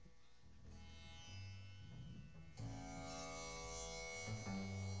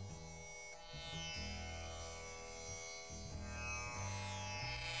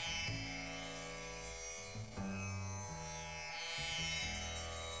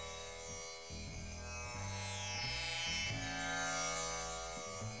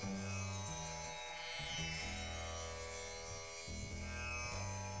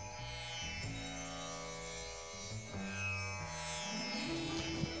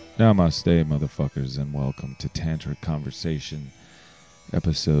Namaste, motherfuckers, and welcome to Tantric Conversation,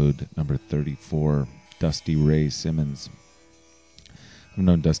 episode number 34. Dusty Ray Simmons. I've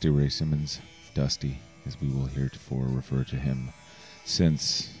known Dusty Ray Simmons, Dusty, as we will heretofore refer to him,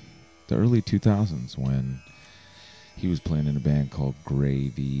 since the early 2000s when he was playing in a band called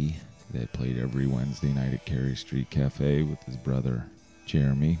Gravy that played every Wednesday night at Carey Street Cafe with his brother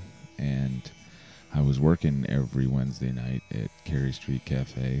Jeremy, and I was working every Wednesday night at Carey Street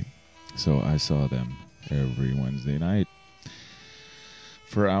Cafe, so I saw them every Wednesday night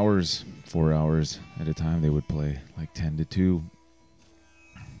for hours, 4 hours at a time. They would play like 10 to 2.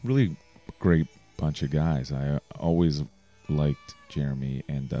 Really great bunch of guys. I always liked Jeremy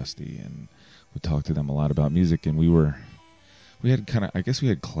and Dusty and would talk to them a lot about music, and we had kind of, I guess we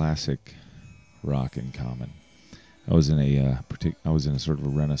had classic rock in common. I was in a sort of a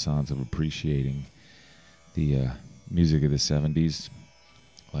renaissance of appreciating the music of the 70s.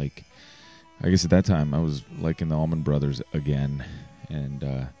 Like, I guess at that time I was liking the Allman Brothers again,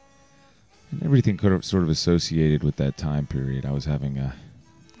 and everything could have sort of associated with that time period. I was having a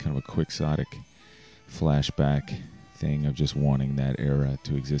kind of a quixotic flashback thing of just wanting that era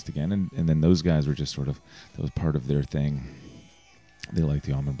to exist again, and then those guys were just sort of, that was part of their thing. They liked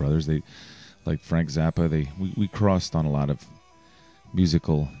the Allman Brothers. They liked Frank Zappa. We crossed on a lot of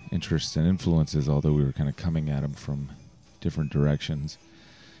musical interests and influences, although we were kind of coming at them from different directions.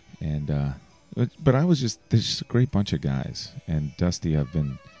 And but I was there's just a great bunch of guys. And Dusty,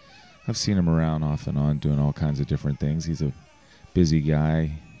 I've seen him around off and on doing all kinds of different things. He's a busy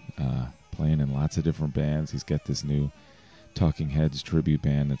guy, playing in lots of different bands. He's got this new Talking Heads tribute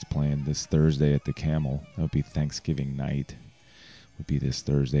band that's playing this Thursday at the Camel. That would be Thanksgiving night. Would be this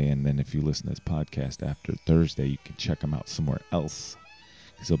Thursday. And then if you listen to this podcast after Thursday, you can check him out somewhere else,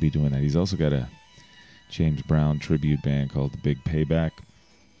 because he'll be doing that. He's also got a James Brown tribute band called The Big Payback.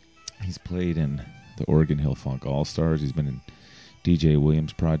 He's played in the Oregon Hill Funk All-Stars. He's been in DJ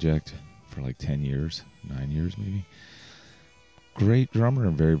Williams Project for like 10 years, 9 years maybe. Great drummer,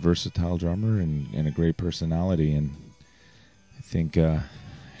 a very versatile drummer, and a great personality. And I think,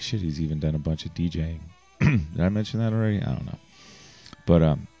 he's even done a bunch of DJing. Did I mention that already? I don't know.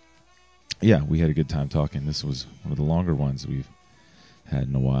 But, yeah, we had a good time talking. This was one of the longer ones we've had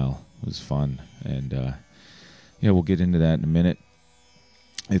in a while. It was fun. And, yeah, we'll get into that in a minute.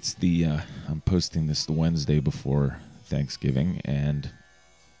 It's I'm posting this the Wednesday before Thanksgiving, and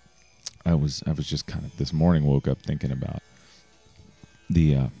I was just kind of, this morning, woke up thinking about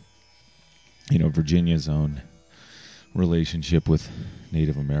the, Virginia's own relationship with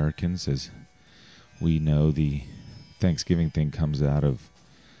Native Americans. As we know, the Thanksgiving thing comes out of,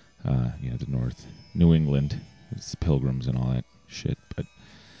 the North, New England. It's the Pilgrims and all that shit. But,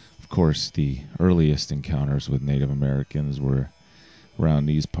 of course, the earliest encounters with Native Americans were around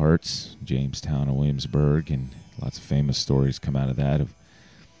these parts, Jamestown and Williamsburg, and lots of famous stories come out of that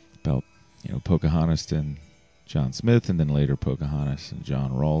about Pocahontas and John Smith, and then later Pocahontas and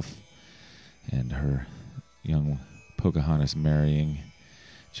John Rolfe, and her young Pocahontas marrying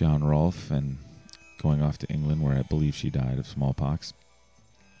John Rolfe and going off to England, where I believe she died of smallpox.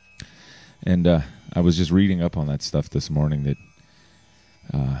 And I was just reading up on that stuff this morning, that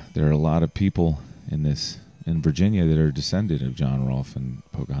there are a lot of people in Virginia that are descended of John Rolfe and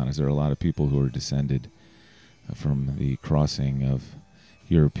Pocahontas. There are a lot of people who are descended from the crossing of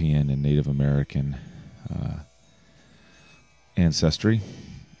European and Native American ancestry.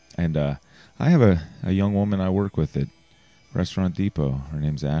 And I have a young woman I work with at Restaurant Depot. Her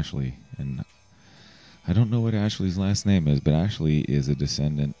name's Ashley. And I don't know what Ashley's last name is, but Ashley is a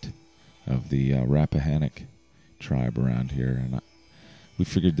descendant of the Rappahannock tribe around here. And we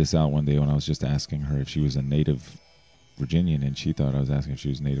figured this out one day when I was just asking her if she was a native Virginian, and she thought I was asking if she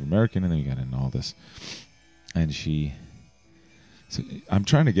was Native American, and then we got into all this. And so I'm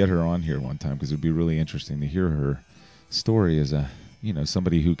trying to get her on here one time, because it would be really interesting to hear her story as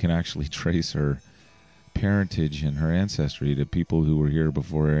somebody who can actually trace her parentage and her ancestry to people who were here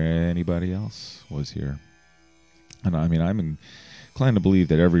before anybody else was here. And I mean, I'm inclined to believe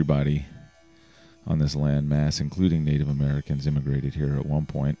that everybody on this land mass, including Native Americans, immigrated here at one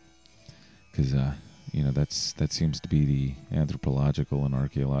point, because that seems to be the anthropological and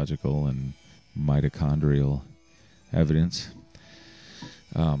archaeological and mitochondrial evidence.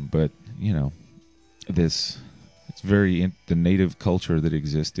 But the native culture that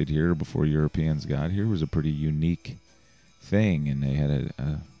existed here before Europeans got here was a pretty unique thing, and they had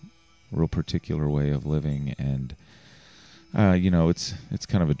a real particular way of living. And it's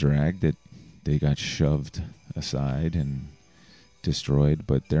kind of a drag that they got shoved aside and destroyed,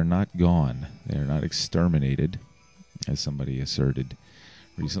 but they're not gone. They're not exterminated, as somebody asserted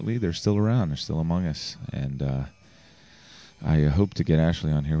recently, they're still around. They're still among us. And I hope to get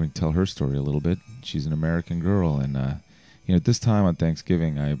Ashley on here and tell her story a little bit. She's an American girl. And, at this time on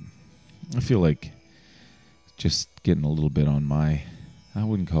Thanksgiving, I feel like just getting a little bit on my, I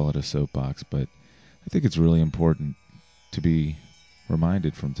wouldn't call it a soapbox, but I think it's really important to be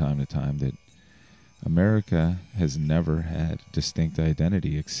reminded from time to time that America has never had distinct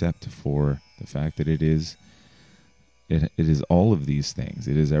identity except for the fact that it is all of these things.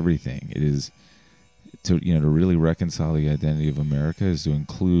 It is everything. It is to really reconcile the identity of America is to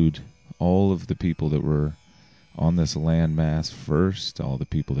include all of the people that were on this landmass first, all the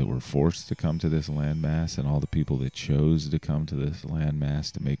people that were forced to come to this landmass, and all the people that chose to come to this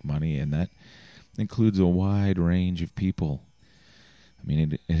landmass to make money, and that includes a wide range of people. I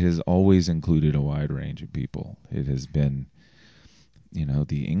mean, it has always included a wide range of people. It has been,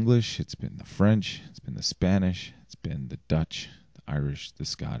 the English, it's been the French, it's been the Spanish, it's been the Dutch, the Irish, the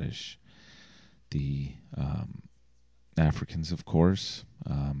Scottish, the Africans, of course,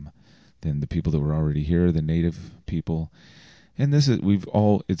 then the people that were already here, the native people. And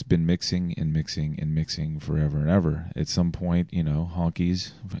it's been mixing and mixing and mixing forever and ever. At some point,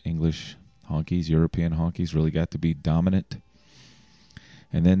 honkies, English honkies, European honkies really got to be dominant.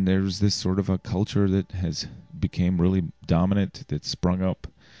 And then there's this sort of a culture that has became really dominant that sprung up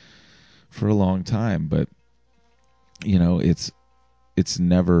for a long time. But, it's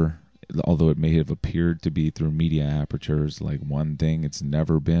never, although it may have appeared to be through media apertures like one thing, it's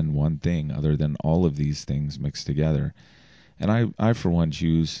never been one thing other than all of these things mixed together. And I for one,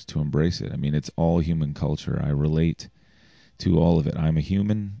 choose to embrace it. I mean, it's all human culture. I relate to all of it. I'm a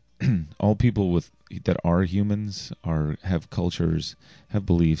human. All people that are humans have cultures, have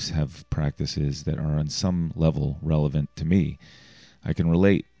beliefs, have practices that are on some level relevant to me. I can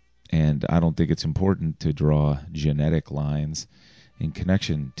relate, and I don't think it's important to draw genetic lines in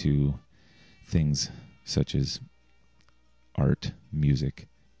connection to things such as art, music,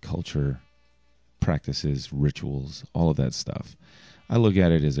 culture, practices, rituals, all of that stuff. I look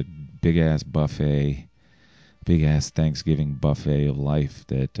at it as a big-ass buffet, big-ass Thanksgiving buffet of life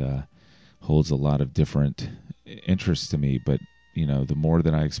that holds a lot of different interests to me. But, the more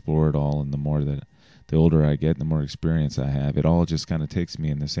that I explore it all and the older I get, the more experience I have, it all just kind of takes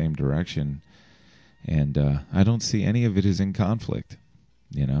me in the same direction. And I don't see any of it as in conflict,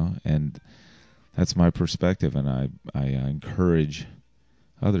 and that's my perspective. And I encourage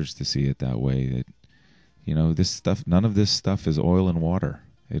others to see it that way, that, this stuff, none of this stuff is oil and water.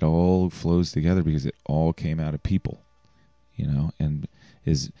 It all flows together because it all came out of people, and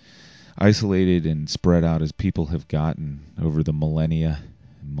is isolated and spread out as people have gotten over the millennia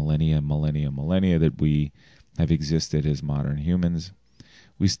that we have existed as modern humans.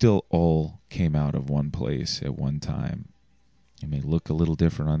 We still all came out of one place at one time. It may look a little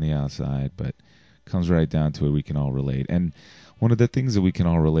different on the outside, but comes right down to it, we can all relate. And one of the things that we can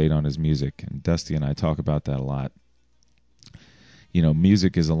all relate on is music, and Dusty and I talk about that a lot.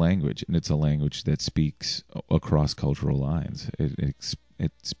 Music is a language, and it's a language that speaks across cultural lines.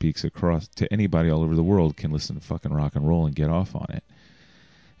 It speaks across to anybody all over the world can listen to fucking rock and roll and get off on it.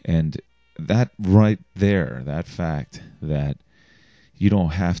 And that right there, that fact that you don't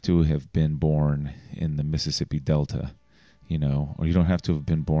have to have been born in the Mississippi Delta, or you don't have to have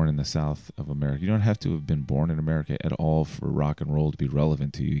been born in the South of America. You don't have to have been born in America at all for rock and roll to be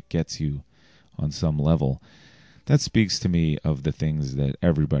relevant to you. It gets you on some level. That speaks to me of the things that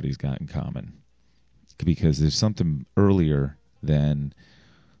everybody's got in common, because there's something earlier than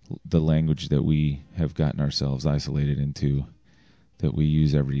the language that we have gotten ourselves isolated into that we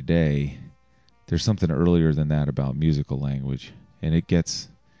use every day. There's something earlier than that about musical language, and it gets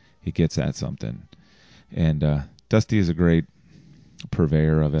at something. And Dusty is a great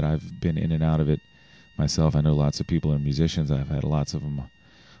purveyor of it. I've been in and out of it myself. I know lots of people are musicians. I've had lots of them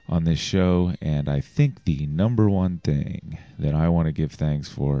on this show, and I think the number one thing that I want to give thanks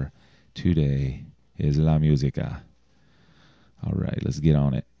for today is la musica. All right, let's get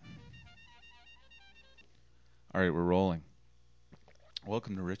on it. All right, we're rolling.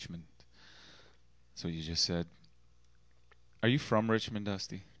 Welcome to Richmond. So you just said, are you from Richmond,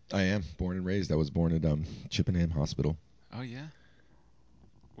 Dusty? I am born and raised. I was born at Chippenham Hospital. Oh yeah.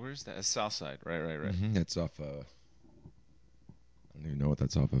 Where's that? South Side, right. Mm-hmm. That's off. I don't even know what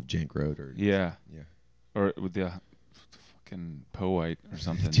that's off of. Jank Road or yeah. Or with the fucking Powhite or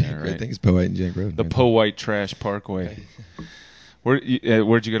something there, right? I think it's Powhite and Jank Road. The Powhite Trash Parkway. Where'd you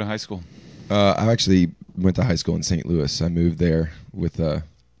go to high school? I actually went to high school in St. Louis. I moved there with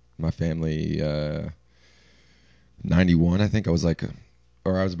my family. 91, I think. I was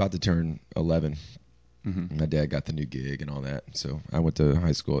about to turn 11, Mm-hmm. My dad got the new gig and all that. So I went to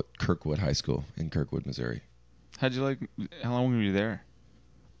high school at Kirkwood High School in Kirkwood, Missouri. How'd you like? How long were you there?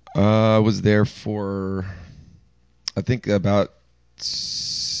 I was there for, I think, about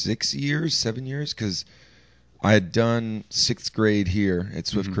 6 years, 7 years, because I had done 6th grade here at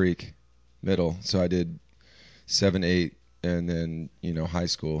Swift Mhm. Creek Middle. So I did 7, 8, and then high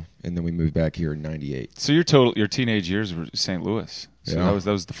school, and then we moved back here in '98. So your teenage years were St. Louis. So Yeah.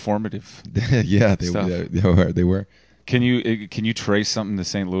 that was the formative. Yeah, Stuff. they were. Can you trace something to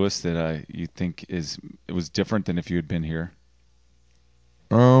St. Louis that you think it was different than if you had been here?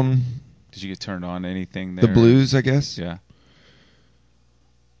 Um, Did you get turned on to anything there? the blues, I guess. Yeah.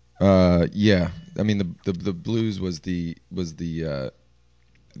 Yeah. I mean, the blues was the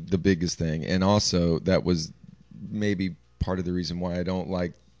biggest thing, and also that was maybe part of the reason why I don't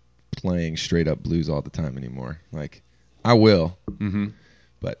like playing straight up blues all the time anymore. Like, I will, Mm-hmm.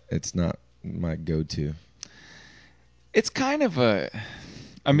 but it's not my go-to. It's kind of a.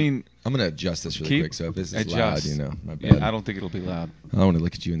 I mean, I'm gonna adjust this really quick. So if this is adjust. loud, my Yeah, bad. I don't think it'll be loud. I want to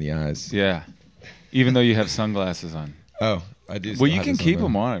look at you in the eyes. Yeah. Even though you have sunglasses on. Oh, I do. Well, still you have can this keep on,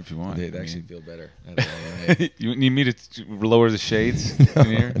 them though. on if you want. They I actually mean- feel better. I don't know why. You need me to lower the shades no, in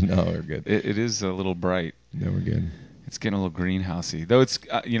here? no, we're good. It is a little bright. No, we're good. It's getting a little greenhousey. Though it's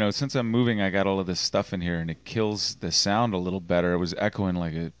since I'm moving, I got all of this stuff in here, and it kills the sound a little better. It was echoing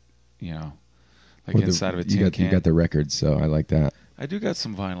like like Well, inside of a you tin got can. you got the records, so I like that. I do got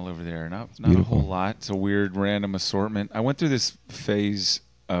some vinyl over there. Not a beautiful. whole lot. It's a weird random assortment. I went through this phase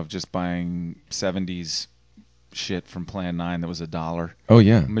of just buying 70s shit from Plan 9 that was $1. Oh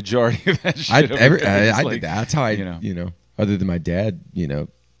yeah, Majority of that shit. I over there is I like, did that. That's how I you know. Other than my dad,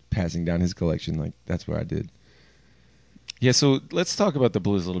 passing down his collection, like that's what I did. Yeah, so let's talk about the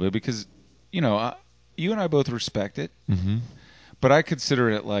blues a little bit because, you and I both respect it, Mm-hmm. but I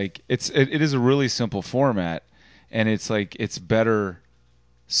consider it like it is a really simple format, and it's like it's better,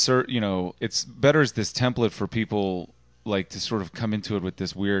 it's better as this template for people like to sort of come into it with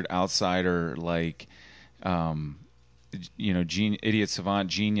this weird outsider like, idiot savant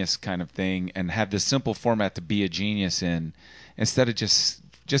genius kind of thing, and have this simple format to be a genius in, instead of just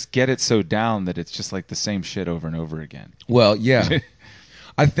get it so down that it's just like the same shit over and over again. Well, yeah,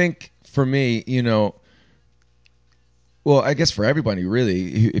 I think for me, well, I guess for everybody,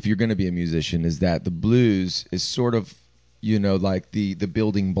 really, if you're going to be a musician, is that the blues is sort of, like the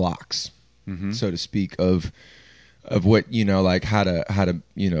building blocks, Mm-hmm. so to speak, of what like how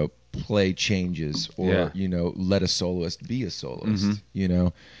to play changes or Yeah. let a soloist be a soloist.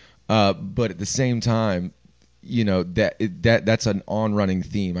 Mhm. But at the same time, that's an on running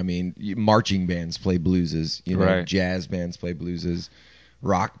theme. I mean, marching bands play blueses, Right. jazz bands play blueses,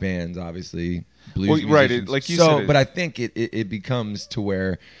 rock bands obviously blues Well, musicians. right, like you said, but I think it becomes to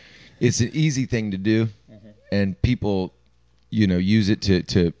where it's an easy thing to do, and people use it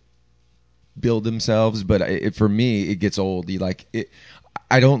to build themselves. But for me, it gets old.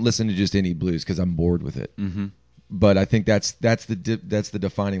 I don't listen to just any blues because I'm bored with it. Mm-hmm. But I think that's the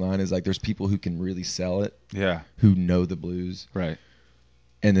defining line, is like there's people who can really sell it, Yeah. who know the blues, Right.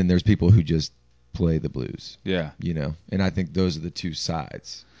 and then there's people who just play the blues. Yeah. And I think those are the two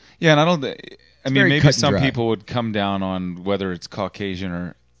sides. Yeah, and I don't. I mean, very maybe cut and some dry. people would come down on whether it's Caucasian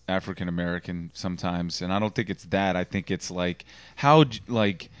or African American sometimes, and I don't think it's that. I think it's like how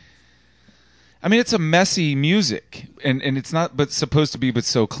like. I mean, it's a messy music, and it's not, but supposed to be, but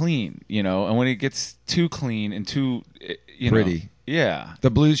so clean, And when it gets too clean and too, Pretty. Yeah. The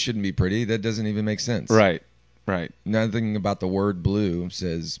blues shouldn't be pretty. That doesn't even make sense. Right. Right. Nothing about the word blue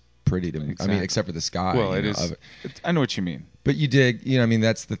says pretty to me. I Exactly. mean, except for the sky. Well, it know, is. of it. I know what you mean. But you dig, I mean,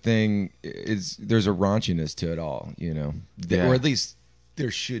 that's the thing. Is there's a raunchiness to it all, Yeah. or at least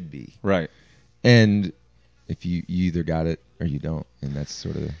there should be. Right. And if you either got it or you don't, and that's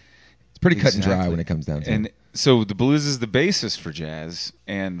sort of it's pretty cut and dry Exactly. when it comes down to And it. so the blues is the basis for jazz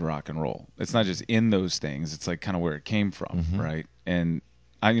and rock and roll. It's not just in those things. It's like kind of where it came from, Mhm. right? And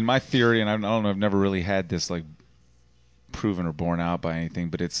I mean, my theory, and I don't know, I've never really had this like proven or borne out by anything,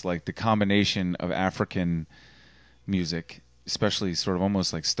 but it's like the combination of African music, especially sort of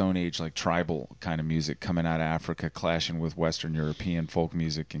almost like Stone Age, like tribal kind of music coming out of Africa, clashing with Western European folk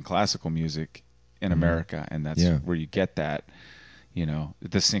music and classical music in America, and that's Yeah. where you get that,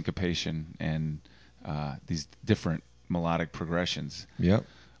 the syncopation and these different melodic progressions. Yep.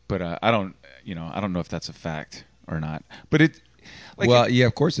 But I don't know if that's a fact or not. But it, like, Well, yeah,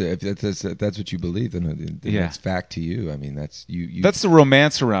 of course. If that's what you believe, then Yeah. it's fact to you. I mean, that's you. that's the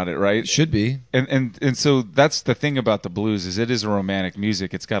romance around it, right? It should be. And so that's the thing about the blues is it is a romantic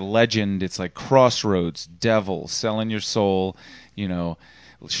music. It's got legend. It's like Crossroads, Devil, Selling Your Soul,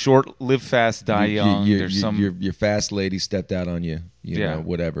 short, live fast, die young. There's your fast lady stepped out on you. You Yeah. know,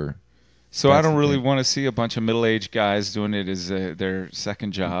 whatever. So I That's don't the really thing. want to see a bunch of middle-aged guys doing it as their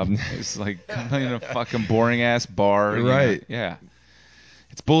second job. It's like coming in a fucking boring ass bar. you know? Right. Yeah.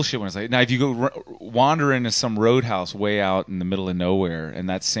 It's bullshit when it's like, now if you go wander into some roadhouse way out in the middle of nowhere and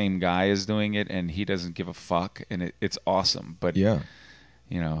that same guy is doing it and he doesn't give a fuck and it's awesome. But, Yeah.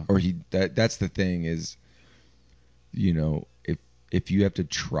 Or That's the thing is, you know, if you have to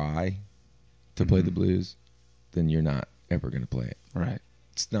try to play the blues, then you're not ever going to play it. Right.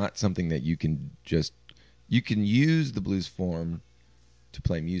 It's not something that you can use the blues form to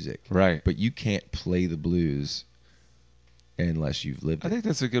play music. Right. But you can't play the blues unless you've lived I it. think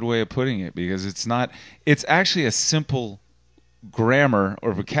that's a good way of putting it because it's actually a simple grammar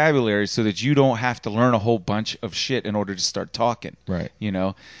or vocabulary so that you don't have to learn a whole bunch of shit in order to start talking. Right.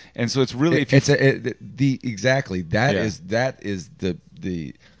 And so it's really Exactly that Yeah. is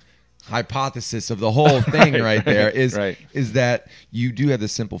the hypothesis of the whole thing right there is right. is that you do have the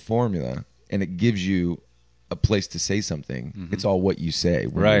simple formula and it gives you a place to say something. It's all what you say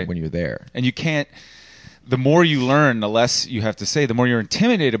when you're there. And you can't. The more you learn, the less you have to say. The more you're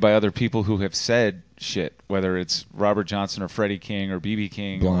intimidated by other people who have said shit, whether it's Robert Johnson or Freddie King or B.B.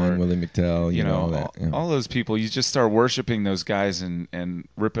 King Blind or Willie McTell, you know all that. Yeah. all those people. You just start worshiping those guys and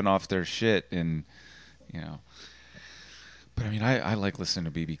ripping off their shit, and But I mean, I like listening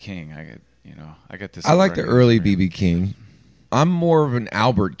to B.B. King. I got this. I like the early B.B. B.B. King. I'm more of an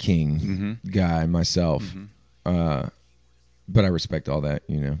Albert King guy myself, but I respect all that.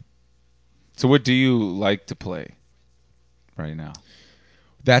 So, what do you like to play right now?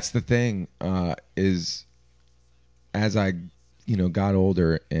 That's the thing. Is as I, got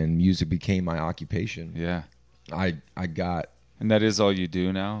older and music became my occupation. Yeah. I got. And that is all you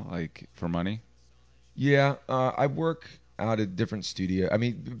do now, like for money? Yeah, I work out at different studio. I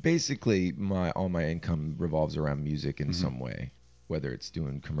mean, basically, all my income revolves around music in some way, whether it's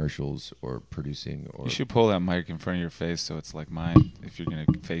doing commercials or producing. Or You should pull that mic in front of your face so it's like mine. If you're gonna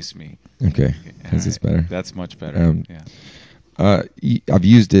face me. Okay, is this better? That's much better. Yeah. I've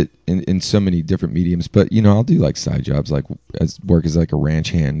used it in so many different mediums, but I'll do like side jobs, like work as like a ranch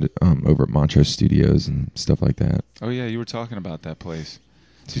hand over at Montrose Studios and stuff like that. Oh yeah, you were talking about that place.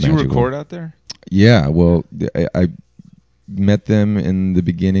 It's Did you magical. record out there? Yeah, well, I met them in the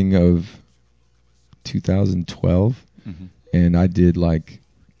beginning of 2012, and I did like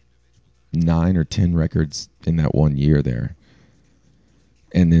 9 or 10 records in that 1 year there,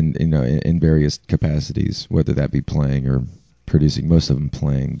 and then in various capacities, whether that be playing or producing. Most of them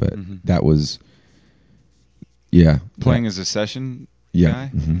playing, but that was Playing as a session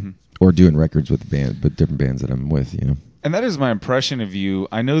guy? Or doing records with different bands that I'm with. And that is my impression of you.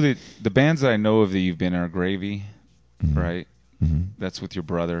 I know that the bands that I know of that you've been in are Gravy, right? That's with your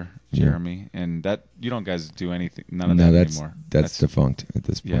brother Jeremy, and that you don't guys do anything. None of that anymore. That's defunct at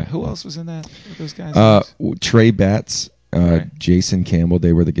this point. Yeah. Who else was in that? What those guys? Trey Batts, Jason Campbell.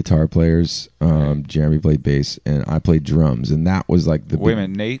 They were the guitar players. Jeremy played bass, and I played drums. And that was like the wait a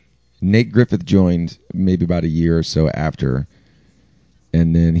minute, Nate Griffith joined maybe about a year or so after,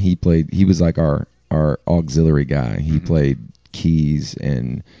 and then he was like our auxiliary guy. He played keys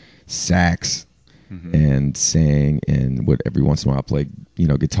and sax and sang, and would every once in a while play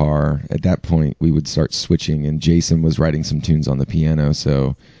guitar. At that point we would start switching, and Jason was writing some tunes on the piano,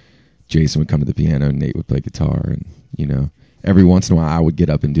 so Jason would come to the piano and Nate would play guitar. And every once in a while I would get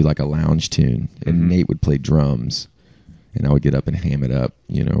up and do like a lounge tune, and Nate would play drums, and I would get up and ham it up,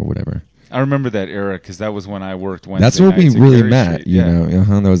 or whatever. I remember that era because that was when I worked Wednesday. That's when we nights at really Carey met. Street. Yeah.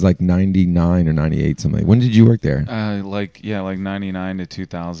 That was like 99 or 98 something. When did you work there? Like 99 to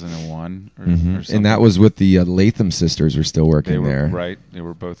 2001 or something. And that was with the Latham sisters were still working there. Right. They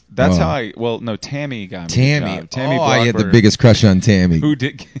were both. That's how Tammy got me. Tammy. The job. Tammy I had the Blockberg, biggest crush on Tammy. Who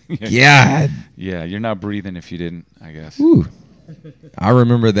did? God. Yeah, you're not breathing if you didn't, I guess. Ooh. I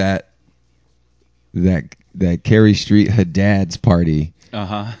remember that Carey Street Haddad's party.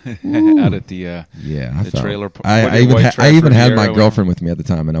 Out at the the trailer park. I even had my girlfriend with me at the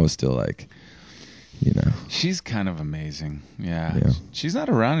time, and I was still like, She's kind of amazing. Yeah. She's not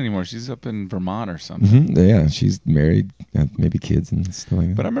around anymore. She's up in Vermont or something. Yeah, she's married, maybe kids and stuff like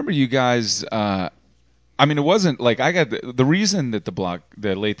that. But I remember you guys. I mean, it wasn't like I got the reason that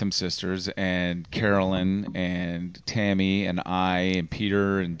the Latham sisters and Carolyn and Tammy and I and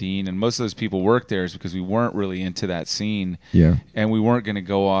Peter and Dean and most of those people worked there is because we weren't really into that scene. Yeah. And we weren't going to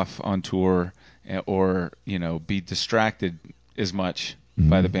go off on tour or be distracted as much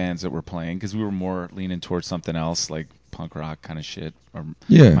by the bands that were playing because we were more leaning towards something else like punk rock kind of shit or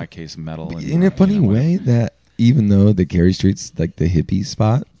in my case metal. In a funny way that even though the Cary Street's like the hippie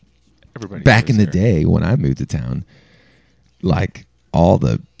spot, Everybody back goes in the there. day when I moved to town, like all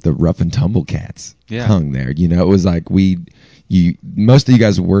the rough and tumble cats Yeah. hung there. You know, it was like most of you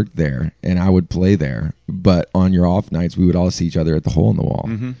guys worked there, and I would play there. But on your off nights, we would all see each other at the hole in the wall.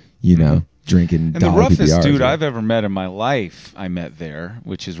 Mhm. You know, drinking And the dollar roughest PBRs. dude I've ever met in my life, I met there,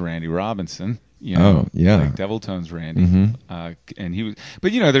 which is Randy Robinson. You know, Oh, yeah. like Devil Tones Randy. Mhm. And he was,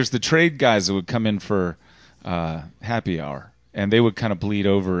 but there's the trade guys that would come in for happy hour, and they would kind of bleed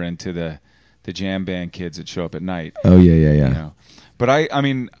over into the jam band kids that show up at night. Oh yeah. You know, but I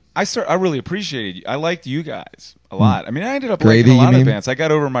mean, I really appreciated you. I liked you guys a lot. I mean, I ended up Gravy, liking a lot you of mean? bands. I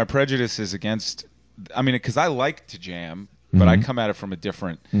got over my prejudices against. I mean, because I like to jam, but I come at it from a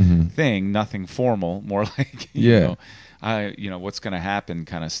different thing. Nothing formal, more like Yeah. what's going to happen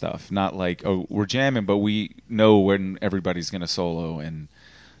kind of stuff. Not like, oh, we're jamming, but we know when everybody's going to solo and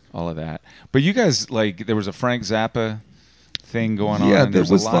all of that. But you guys, like, there was a Frank Zappa thing going on. Yeah, And that there's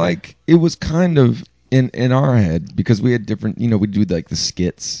was a lot like it was kind of in our head because we had different. You know, we do like the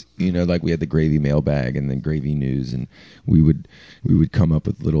skits. You know, like we had the Gravy mailbag and then Gravy News, and we would come up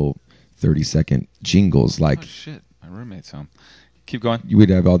with little 30-second jingles like. Oh shit, my roommate's home. Keep going. You would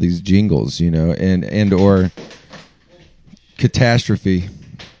have all these jingles, you know, and or catastrophe.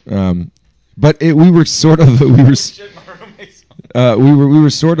 But we were sort of Shit, my roommate's home. we were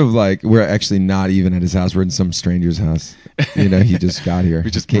sort of like we're actually not even at his house. We're in some stranger's house. You know, he just got here.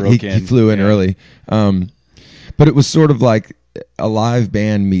 We just he, broke he, in. He flew in Yeah. early. But it was sort of like a live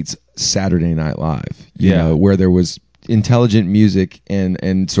band meets Saturday Night Live. You Yeah. know, where there was intelligent music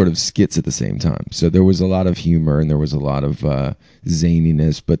and sort of skits at the same time. So there was a lot of humor and there was a lot of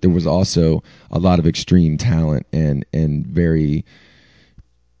zaniness, but there was also a lot of extreme talent and very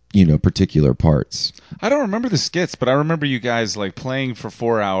particular parts. I don't remember the skits, but I remember you guys like playing for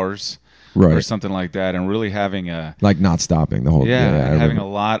 4 hours Right. or something like that, and really having a Like not stopping the whole. yeah, I having remember. a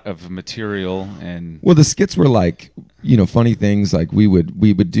lot of material and Well, the skits were like, funny things. Like we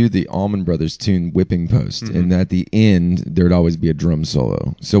would do the Allman Brothers tune "Whipping Post," and at the end there'd always be a drum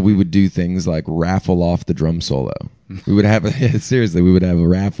solo. So we would do things like raffle off the drum solo. We would have seriously, we would have a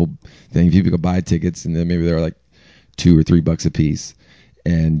raffle thing. People could buy tickets, and then maybe they were like $2 or $3 a piece,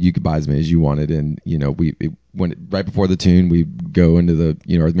 and you could buy as many as you wanted. And when right before the tune, we go into the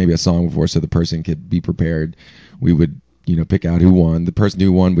or maybe a song before, so the person could be prepared. We would pick out who won. The person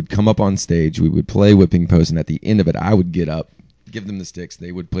who won would come up on stage. We would play Whipping Post, and at the end of it, I would get up, give them the sticks.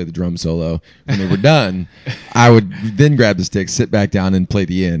 They would play the drum solo. When they were done, I would then grab the sticks, sit back down, and play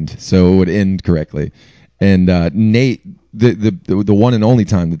the end, so it would end correctly. And Nate, the one and only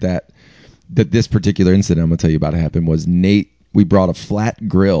time that this particular incident I'm gonna tell you about happened was Nate. We brought a flat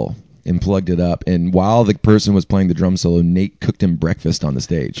grill and plugged it up, and while the person was playing the drum solo, Nate cooked him breakfast on the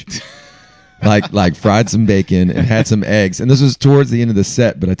stage. like fried some bacon and had some eggs. And this was towards the end of the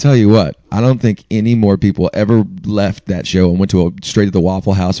set. But I tell you what, I don't think any more people ever left that show and went straight to the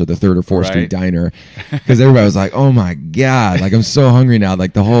Waffle House or the 3rd or 4th Street Diner, because everybody was like, "Oh my god! Like I'm so hungry now.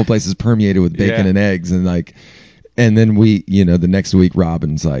 Like the whole place is permeated with bacon and eggs." And and then we, the next week,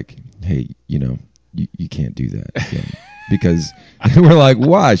 Robin's like, "Hey, you can't do that again." Because we're like,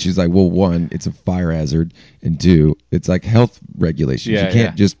 why? She's like, well, 1, it's a fire hazard, and 2, it's like health regulations. Yeah, you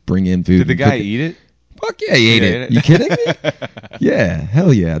can't just bring in food. Did the guy eat it? Fuck yeah, he ate it. You kidding me? Yeah,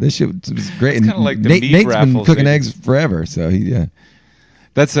 hell yeah. This shit was great. It's kinda like the meat Nate's been raffles cooking they- eggs forever, so yeah.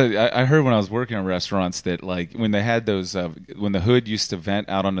 That's I heard when I was working in restaurants that like when they had those when the hood used to vent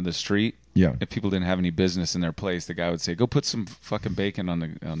out onto the street. Yeah. If people didn't have any business in their place, the guy would say, "Go put some fucking bacon on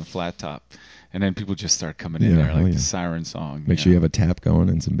the flat top," and then people just start coming in Yeah, there hell like yeah. the siren song. Make sure you have a tap going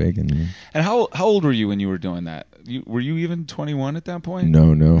and some bacon. Yeah. And how old were you when you were doing that? Were you even 21 at that point?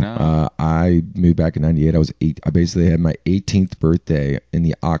 No. I moved back in '98. I was 8. I basically had my 18th birthday in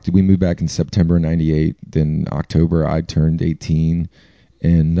the We moved back in September '98. Then October I turned 18,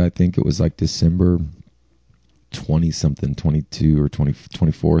 and I think it was like December 20-something, 22 or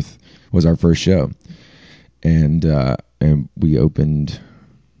 24th was our first show, and we opened.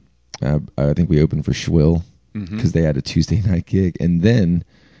 I think we opened for Schwill because they had a Tuesday night gig, and then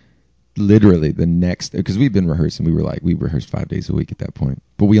literally the next, because we've been rehearsing, we rehearsed 5 days a week at that point,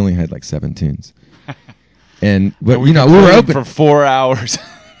 but we only had like 7 tunes, but we were open for 4 hours.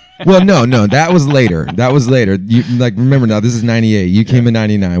 Well, no, that was later. You remember now, this is '98. You came in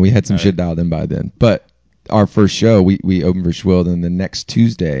 '99. We had some shit dialed in by then, but our first show, we opened for Schwill. Then the next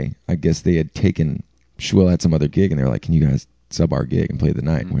Tuesday, I guess they had taken Schwill had some other gig, and they were like, "Can you guys sub our gig and play the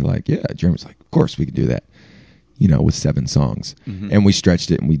night?" And we're like, "Yeah." Jeremy's like, "Of course we could do that." With 7 songs, and we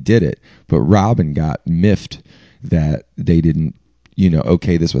stretched it and we did it. But Robin got miffed that they didn't,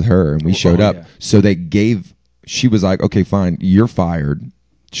 okay this with her, and we showed up. Yeah. So they gave she was like, okay, fine, you're fired.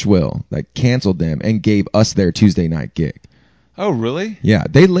 Schwill like canceled them and gave us their Tuesday night gig. Oh, really? Yeah,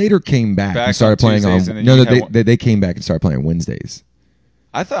 they later came back and Back started on playing Tuesdays, on. and then No, you no, had one- they came back and started playing Wednesdays.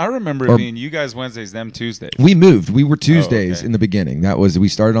 I remember it Or- being you guys Wednesdays, them Tuesdays. We moved. We were Tuesdays okay. in the beginning. We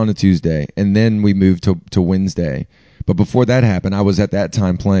started on a Tuesday, and then we moved to Wednesday. But before that happened, I was at that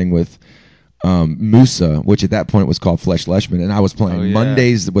time playing with Musa, which at that point was called Flesh Leshman, and I was playing Oh, yeah.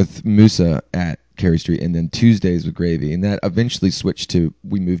 Mondays with Musa at Carey Street, and then Tuesdays with Gravy, and that eventually switched to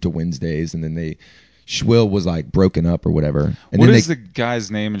we moved to Wednesdays, and then Schwill was like broken up or whatever. And What then is the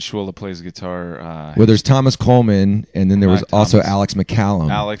guy's name in Schwill that plays guitar? well, there's Thomas Coleman, and then there was Not also Thomas. Alex McCallum.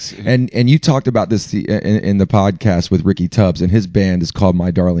 Alex. And you talked about this in the podcast with Ricky Tubbs, and his band is called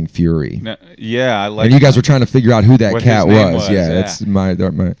My Darling Fury. No, yeah, I like. And you guys were trying to figure out who that What cat his name was. was, Yeah, yeah. it's my.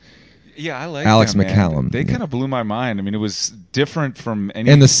 Yeah, I like Alex them, man. McCallum, They yeah. kind of blew my mind. I mean, it was different from any.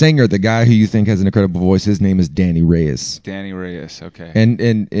 And the singer, the guy who you think has an incredible voice, his name is Danny Reyes. Danny Reyes. Okay. And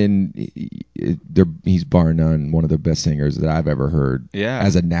he's bar none one of the best singers that I've ever heard. Yeah.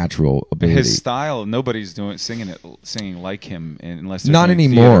 As a natural ability. His style, nobody's singing like him unless they're Not doing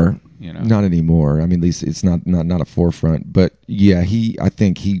anymore. theater, you know. Not anymore. I mean, at least it's not a forefront. But yeah, I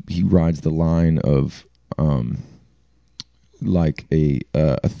think he rides the line of like a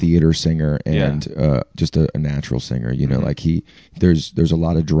theater singer and just a natural singer. You know, Mhm. like there's a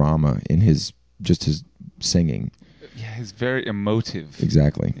lot of drama in his singing. Yeah, he's very emotive.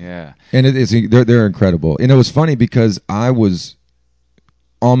 Exactly. Yeah. And they're incredible. And it was funny because I was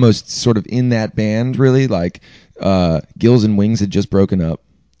almost sort of in that band, really. Like Gills and Wings had just broken up,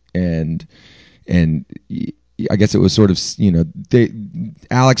 and I guess it was sort of, you know,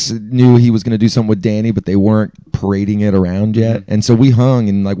 Alex knew he was going to do something with Danny, but they weren't parading it around yet. Mhm. And so we hung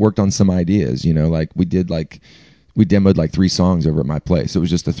and like worked on some ideas. You know, like we demoed like 3 songs over at my place. It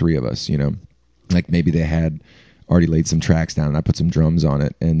was just the 3 of us. You know, like maybe they had already laid some tracks down and I put some drums on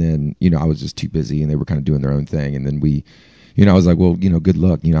it, and then, you know, I was just too busy and they were kind of doing their own thing, and then we, you know, I was like, well, you know, good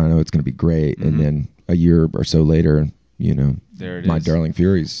luck, you know, I know it's going to be great. Mhm. And then a year or so later, you know, There it My is. Darling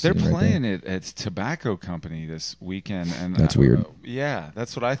Furies. They're right there. playing it at Tobacco Company this weekend, and That's weird. Yeah,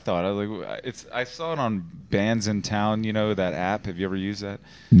 that's what I thought. I was like, I saw it on Bands in Town. You know that app? Have you ever used that?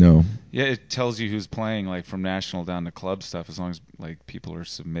 No. Yeah, it tells you who's playing, like from national down to club stuff. As long as like people are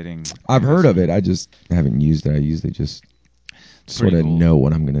submitting. I've heard of it. I just haven't used it. I usually just sort Pretty of cool. know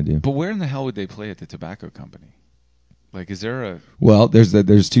what I'm going to do. But where in the hell would they play at the Tobacco Company? Like, is there a? Well, there's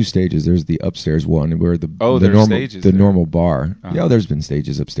 2 stages. There's the upstairs one where the there's normal stages the there. normal bar. Uh-huh. Yeah, there's been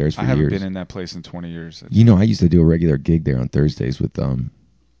stages upstairs for I haven't years. been in that place in 20 years. You know, I used to do a regular gig there on Thursdays with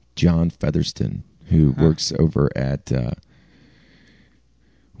John Featherston, who works over at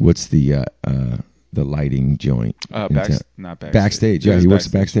what's the lighting joint? in town? Not backstage. Backstage. Yeah, It is he works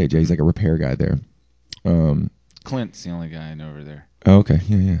at backstage. Yeah, he's like a repair guy there. Clint's the only guy I know over there. Oh, okay.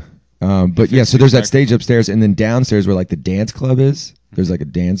 Yeah. But yeah, so there's that stage upstairs, and then downstairs where like the dance club is, there's like a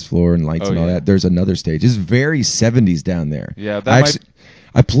dance floor and lights Oh, and all yeah. that. There's another stage. It's very 70s down there. Yeah, that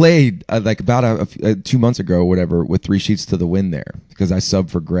I played like about 2 months ago or whatever with 3 Sheets to the Wind there because I sub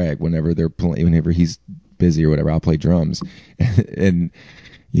for Greg whenever whenever he's busy or whatever. I'll play drums, and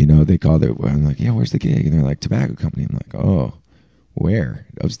you know they call it. I'm like, yeah, where's the gig? And they're like, Tobacco Company. I'm like, oh. Where?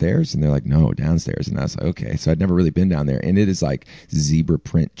 Upstairs? And they're like, no, downstairs. And I was like, okay. So I'd never really been down there. And it is like zebra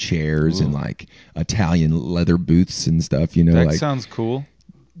print chairs and Ooh. like Italian leather booths and stuff, you know, That like sounds cool.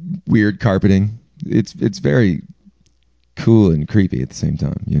 weird carpeting. It's very cool and creepy at the same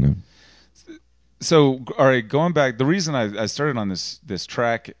time, you know. So, all right, going back, the reason I started on this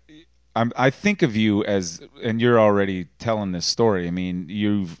track, I think of you as, and you're already telling this story. I mean,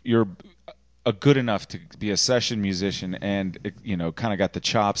 you're a good enough to be a session musician, and you know, kind of got the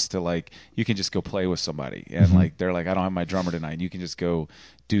chops to like you can just go play with somebody, and Mhm. like they're like, I don't have my drummer tonight. You can just go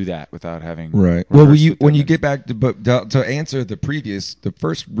do that without having Right. Well, rehearsed with when them you and- get back to answer the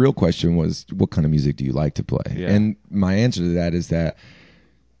first real question was, what kind of music do you like to play? Yeah. And my answer to that is that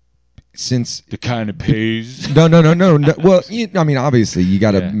since the kind of pays. No. Well, I mean, obviously, you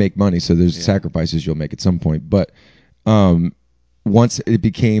got to Yeah. make money, so there's Yeah. sacrifices you'll make at some point. But once it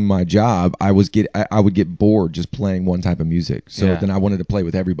became my job, I would get bored just playing one type of music. So Yeah. then I wanted to play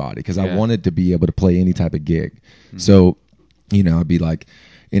with everybody because I Yeah. wanted to be able to play any type of gig. Mm-hmm. So, you know, I'd be like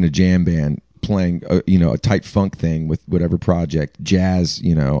in a jam band playing a tight funk thing with whatever project, jazz,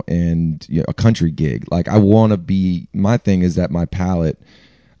 you know, and a country gig. Like I want to be. My thing is that my palette.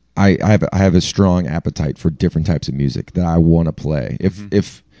 I have a strong appetite for different types of music that I want to play.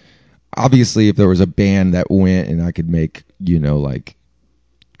 If obviously if there was a band that went and I could make, you know, like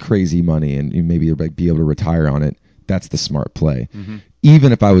crazy money and maybe like be able to retire on it, that's the smart play. Mm-hmm.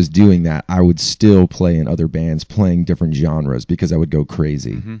 Even if I was doing that, I would still play in other bands playing different genres because I would go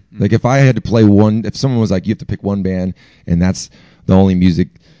crazy. Mm-hmm. Mm-hmm. Like if I had to play if someone was like, you have to pick one band and that's the only music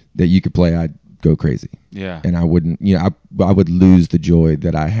that you could play, I'd go crazy. Yeah. And I wouldn't, I would lose the joy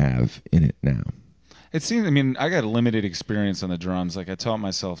that I have in it now. It seems. I mean, I got limited experience on the drums. Like I taught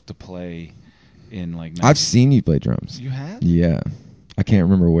myself to play in like. I've seen you play drums. You have? Yeah. I can't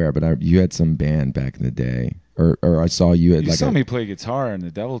remember where, but you had some band back in the day. Or I saw you at You like saw me play guitar in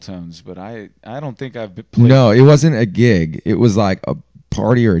the Devil Tones, but I don't think I've played. No, it wasn't a gig. It was like a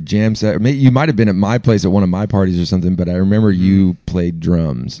party or a jam set. You might have been at my place at one of my parties or something, but I remember you played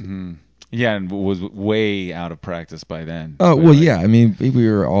drums. Mm-hmm. Yeah, and was way out of practice by then. Oh, But, well, like, yeah. I mean, we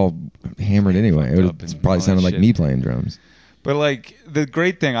were all hammered anyway. fucked It up and probably all sounded that like shit. me playing drums. But like the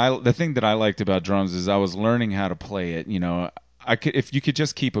great thing, the thing that I liked about drums is I was learning how to play it. If you could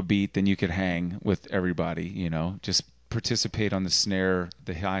just keep a beat, then you could hang with everybody. Just participate on the snare,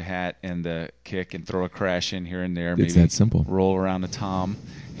 the hi hat, and the kick, and throw a crash in here and there. It's Maybe that simple. roll around a tom,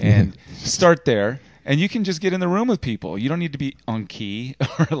 and start there. And you can just get in the room with people. You don't need to be on key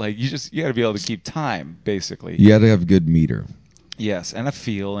or like you got to be able to keep time, basically. You got to have good meter. Yes, and a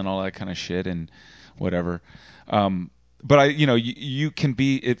feel and all that kind of shit and whatever. But you can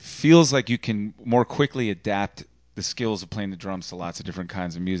be. It feels like you can more quickly adapt the skills of playing the drums to lots of different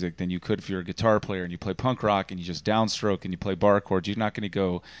kinds of music than you could if you're a guitar player and you play punk rock and you just downstroke and you play bar chords. You're not going to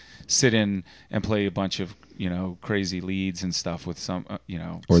go sit in and play a bunch of crazy leads and stuff with some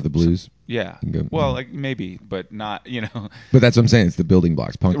Or the blues. Yeah. Go, well, like maybe, but not But that's what I'm saying. It's the building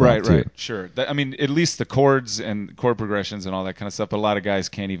blocks. Punk rock too. Right, sure. I mean, at least the chords and chord progressions and all that kind of stuff. But a lot of guys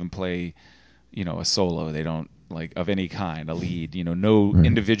can't even play, a solo. They don't like of any kind, a lead. No Right.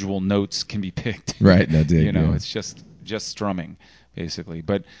 individual notes can be picked. Right. That's it. It's just strumming basically.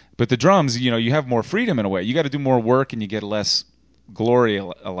 But the drums, you have more freedom in a way. You got to do more work and you get less glory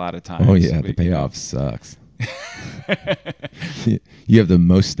a lot of times. Oh yeah, the payoff sucks. You have the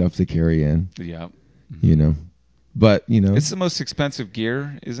most stuff to carry in. Yeah. But it's the most expensive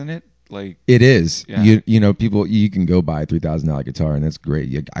gear, isn't it? Like it is. Yeah. People, you can go buy a $3,000 guitar and that's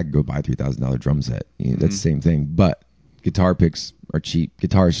great. I can go buy a $3,000 drum set. That's the same thing. But guitar picks are cheap.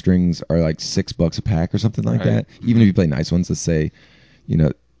 Guitar strings are like $6 a pack or something like that. Even if you play nice ones, let's say,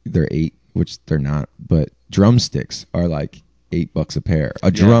 they're $8, which they're not. But drumsticks are like $8 a pair.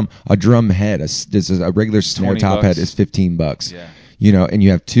 A drum head, a regular snare top head is $15. Yeah. And you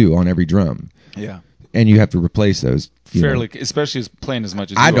have 2 on every drum. Yeah. And you have to replace those. Fairly, especially as playing as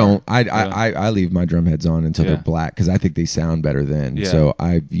much as you I don't. are. I leave my drum heads on until they're black because I think they sound better then. Yeah. So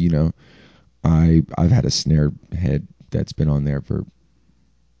I've had a snare head that's been on there for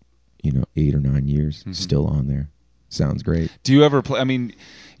 8 or 9 years, still on there. Sounds great. Do you ever play? I mean,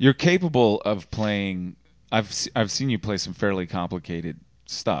 you're capable of playing. I've seen you play some fairly complicated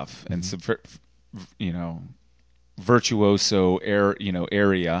stuff and some virtuoso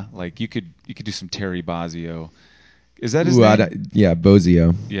area. Like you could do some Terry Bozzio. Is that his name? Yeah,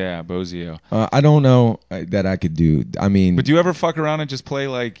 Bozio. Yeah, Bozio. I don't know that I could do. I mean, but do you ever fuck around and just play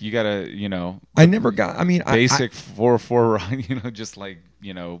like you gotta I never got. I mean, basic 4/4, just like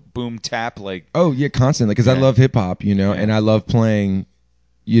boom tap like. Oh yeah, constantly because I love hip hop, and I love playing,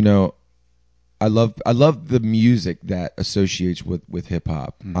 I love the music that associates with hip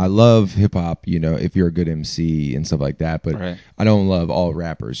hop. I love hip hop, if you're a good MC and stuff like that. But I don't love all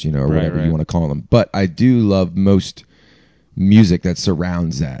rappers, or whatever you want to call them. But I do love most music that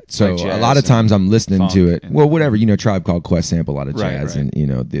surrounds that. So like a lot of times I'm listening to it. And, well, whatever, Tribe Called Quest sample a lot of jazz, and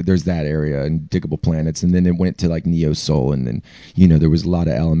there's that area and Diggable Planets, and then it went to like neo soul, and then there was a lot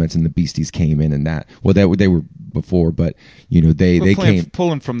of elements, and the Beasties came in, and that they were before, but they came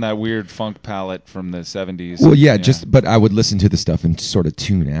pulling from that weird funk palette from the 70s. Well, yeah, but I would listen to the stuff and sort of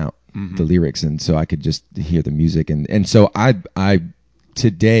tune out the lyrics, and so I could just hear the music, and so I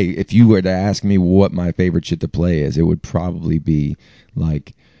today, if you were to ask me what my favorite shit to play is, it would probably be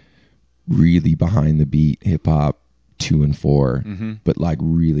like really behind the beat hip hop 2 and 4, but like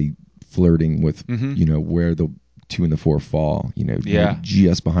really flirting with where the 2 and the 4 fall,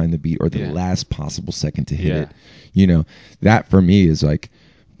 just behind the beat or the last possible second to hit it. That for me is like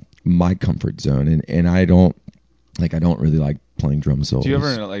my comfort zone, and I don't really like playing drum solos. Do you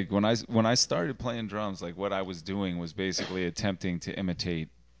ever like when I started playing drums, like what I was doing was basically attempting to imitate,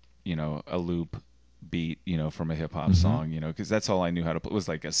 a loop beat, from a hip hop song, because that's all I knew how to play. It was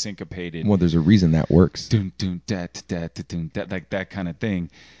like a syncopated. Well, there's a reason that works. Dun dun da da da dun da, like that kind of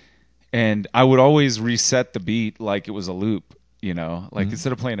thing. And I would always reset the beat like it was a loop. like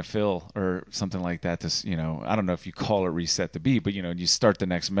instead of playing a fill or something like that, I don't know if you call it reset the beat, but you start the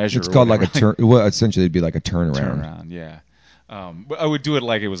next measure. It's or called like a whatever, turn. Well, essentially, it'd be like a turnaround. turnaround. Yeah. But I would do it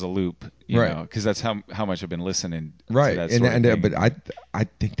like it was a loop, Right. because that's how much I've been listening to Right, that sort of thing. but I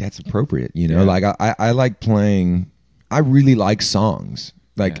think that's appropriate. Yeah. Like I like playing. I really like songs.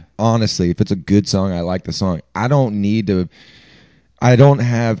 Like Yeah. honestly, if it's a good song, I like the song. I don't need to. I don't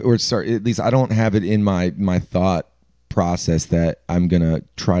have, or sorry, at least I don't have it in my thought process that I'm gonna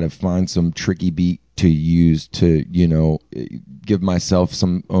try to find some tricky beat to use to give myself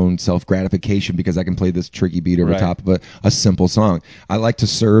some own self gratification because I can play this tricky beat over Right. top of a simple song. I like to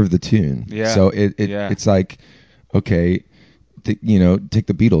serve the tune. Yeah. So Yeah. it's like, okay, take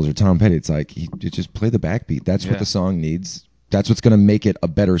the Beatles or Tom Petty. It's like you just play the backbeat. That's what Yeah. the song needs. That's what's going to make it a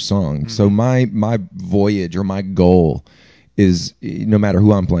better song. So my voyage or my goal is, no matter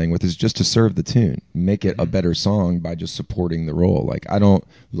who I'm playing with, is just to serve the tune, make it a better song by just supporting the role. Like I don't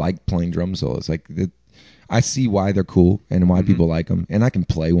like playing drum solos. Like I see why they're cool and why people like them, and I can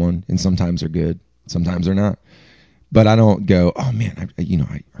play one, and sometimes they're good, sometimes they're not. But I don't go, oh man, I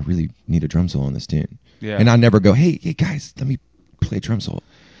really need a drum solo in this tune. Yeah. And I never go, hey guys, let me play a drum solo.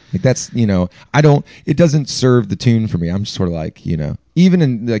 Like that's, I don't, it doesn't serve the tune for me. I'm just sort of like, even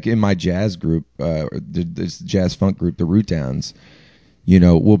in my jazz group, this jazz funk group, the Root Downs,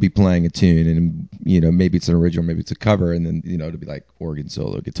 we'll be playing a tune and, maybe it's an original, maybe it's a cover. And then, it'll be like organ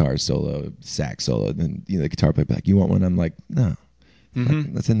solo, guitar solo, sax solo. And then, the guitar player be like, you want one? I'm like, no,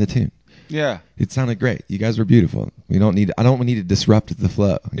 let's end the tune. Yeah. It sounded great. You guys were beautiful. I don't need to disrupt the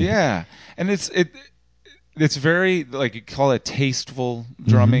flow. Yeah. And it's very, like, you call it tasteful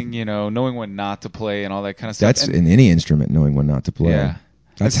drumming, knowing when not to play and all that kind of stuff. That's in any instrument, knowing when not to play. Yeah.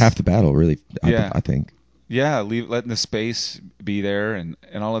 That's half the battle, really. Yeah. I think. Yeah, letting the space be there and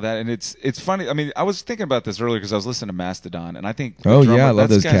all of that. And it's funny. I mean, I was thinking about this earlier because I was listening to Mastodon, and I think Oh, yeah, I love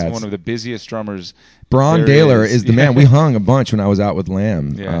those guy's cats. one of the busiest drummers. Braun there Daler is the Yeah. man. We hung a bunch when I was out with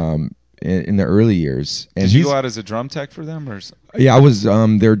Lamb. Yeah. In the early years. And Did you go out as a drum tech for them, or? Yeah, I was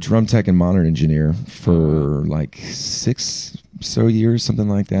their drum tech and monitor engineer for like 6 so years, something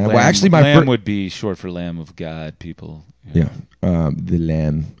like that. Well, actually, my Lamb would be short for Lamb of God. People. Yeah, the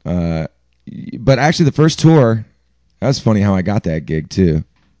Lamb. But actually, the first tour, that was funny how I got that gig too.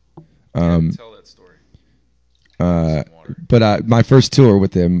 Tell that story. But my first tour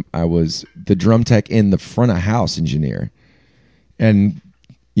with them, I was the drum tech in the front of house engineer, and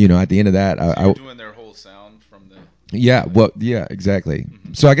at the end of that, So you're doing their whole sound from the. Yeah, well, yeah, exactly.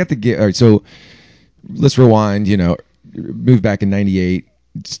 So I got the gig. All right, so let's rewind. Moved back in '98.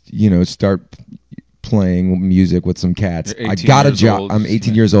 Start playing music with some cats. You're I 18 got a years job. old. I'm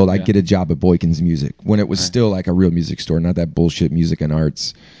 18 years old. I Yeah. get a job at Boykins Music when it was still like a real music store, not that bullshit Music and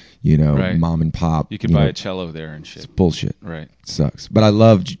Arts. Right. Mom and pop. You could buy a cello there and shit. It's bullshit. Right. Sucks. But I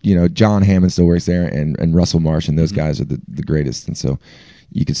love, John Hammond still works there, and Russell Marsh, and those guys are the greatest. And so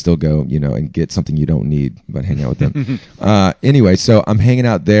you could still go, and get something you don't need, but hang out with them. Anyway, so I'm hanging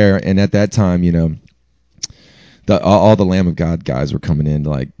out there, and at that time, all the Lamb of God guys were coming in,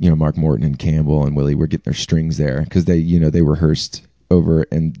 like, Mark Morton and Campbell and Willie were getting their strings there because they rehearsed over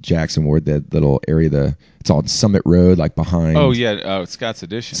in Jackson Ward, that little area, it's on Summit Road, like behind. Oh yeah, Scott's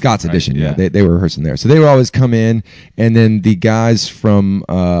Edition. Scott's right? Edition, yeah. They were rehearsing there, so they would always come in, and then the guys from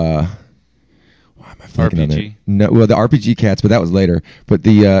why am I blanking on their- RPG? No, well, the RPG cats, but that was later. But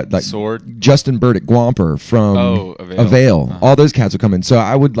the like Sword? Justin Burdick Gwamper from Avail. Uh-huh. all those cats would come in. So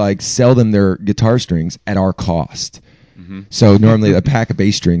I would like sell them their guitar strings at our cost. So normally a pack of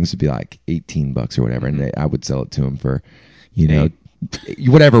bass strings would be like $18 or whatever, and I would sell it to them for,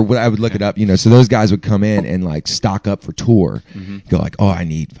 whatever. I would look it up, So those guys would come in and like stock up for tour. Go like, oh, I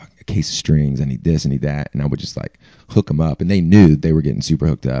need a case of strings. I need this. I need that. And I would just like hook them up, and they knew they were getting super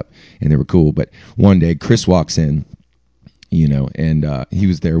hooked up, and they were cool. But one day Chris walks in, and he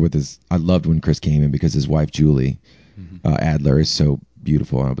was there with his. I loved when Chris came in because his wife Julie Adler is so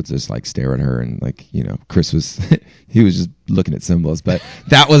beautiful. I would just like stare at her, and like, Chris was he was just looking at cymbals, but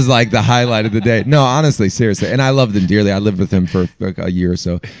that was like the highlight of the day. No, honestly, seriously, and I loved him dearly. I lived with him for like a year or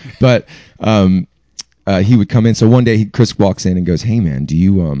so, but he would come in. So one day Chris walks in and goes, "Hey man, do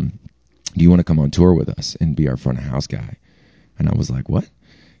you want to come on tour with us and be our front of house guy?" And I was like, "What?"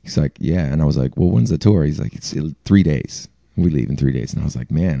 He's like, "Yeah." And I was like, "Well, when's the tour?" He's like, "It's 3 days. We leave in 3 days." And I was like,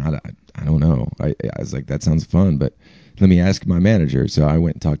 "Man, I don't know." I was like, "That sounds fun, but let me ask my manager." So I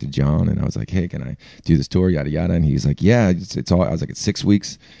went and talked to John, and I was like, "Hey, can I do this tour, yada yada?" And he's like, "Yeah, it's all." I was like, "It's 6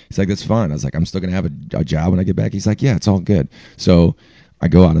 weeks." He's like, "That's fine." I was like, "I'm still gonna have a job when I get back." He's like, "Yeah, it's all good." So I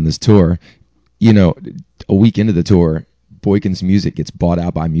go out on this tour. A week into the tour, Boykins Music gets bought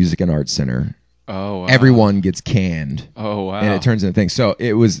out by Music and Arts Center Oh wow. Everyone gets canned. Oh wow. And it turns into things. So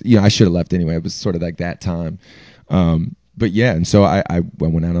it was, I should have left anyway. It was sort of like that time. But yeah, and so I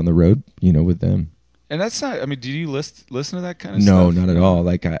went out on the road, with them. And that's not. I mean, do you listen to that kind of No, stuff? not at all.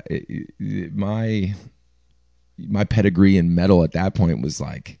 Like my pedigree in metal at that point was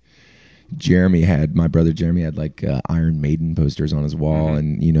like my brother Jeremy had like Iron Maiden posters on his wall,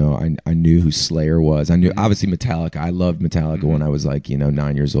 and I knew who Slayer was. I knew obviously Metallica. I loved Metallica when I was like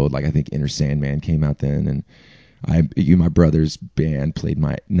 9 years old. Like I think Enter Sandman came out then, and my brother's band played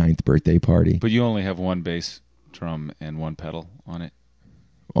my 9th birthday party. But you only have one bass drum and one pedal on it.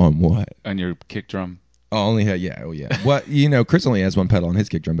 On what? On your kick drum. Oh, only yeah. Oh yeah. What Chris only has one pedal on his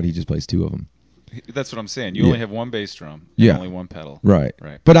kick drum, but he just plays 2 of them. That's what I'm saying. You only have one bass drum and Yeah. only one pedal. Right.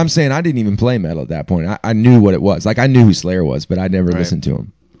 Right. But I'm saying I didn't even play metal at that point. I knew what it was. Like I knew who Slayer was, but I never listened to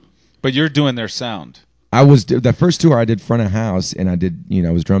him. But you're doing their sound. I was the first tour I did front of house, and I did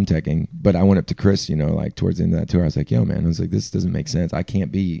I was drum teching. But I went up to Chris, like towards the end of that tour, I was like, "Yo, man," I was like, "This doesn't make sense. I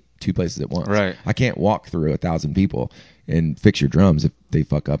can't be 2 places at once. Right. I can't walk through 1,000 people and fix your drums if they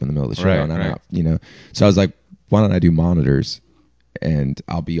fuck up in the middle of the show Right, and I'm right. out. So I was like, "Why don't I do monitors?" And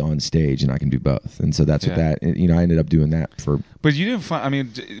I'll be on stage, and I can do both. And so that's what I ended up doing that for. But you didn't find. I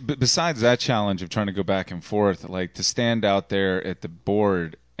mean, besides that challenge of trying to go back and forth, like to stand out there at the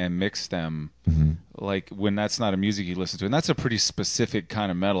board and mix them, like when that's not a music you listen to, and that's a pretty specific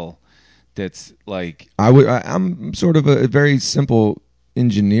kind of metal. That's like I'm sort of a very simple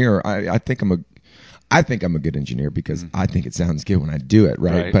engineer. I think I'm a good engineer because I think it sounds good when I do it,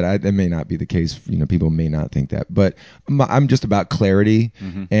 right? But that may not be the case. People may not think that. But I'm just about clarity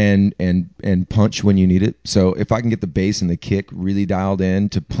and punch when you need it. So if I can get the bass and the kick really dialed in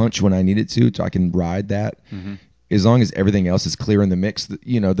to punch when I need it to, so I can ride that. As long as everything else is clear in the mix,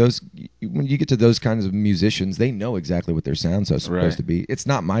 those when you get to those kinds of musicians, they know exactly what their sound's supposed to be. It's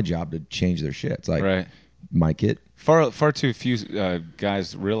not my job to change their shit. It's like mic it. Far too few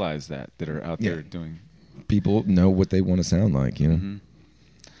guys realize that are out there doing. People know what they want to sound like, I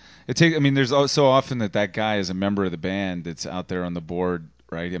mean, there's so often that guy is a member of the band that's out there on the board,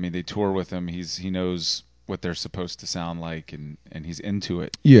 right? I mean, they tour with him. He knows what they're supposed to sound like, and he's into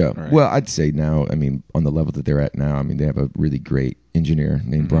it. Yeah. Right? Well, I'd say now, I mean, on the level that they're at now, I mean, they have a really great engineer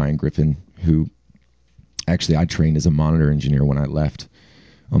named Brian Griffin, who actually I trained as a monitor engineer when I left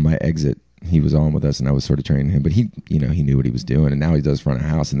on my exit. He was on with us, and I was sort of training him, but he knew what he was doing, and now he does front of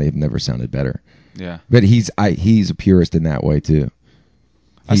house, and they've never sounded better. Yeah. But he's a purist in that way too.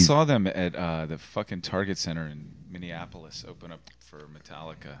 I saw them at the fucking Target Center in Minneapolis open up for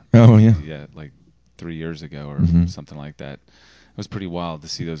Metallica. Oh yeah. Yeah, like 3 years ago or something like that. It was pretty wild to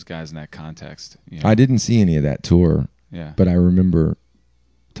see those guys in that context. I didn't see any of that tour. Yeah. But I remember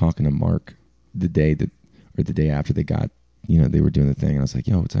talking to Mark the day after they got, they were doing the thing, and I was like,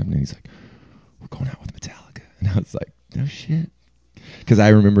 "Yo, what's happening?" He's like, "We're going out with Metallica," and I was like, "No shit," because I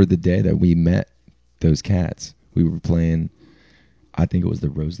remember the day that we met those cats. We were playing, I think it was the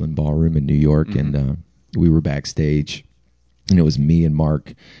Roseland Ballroom in New York, and we were backstage, and it was me and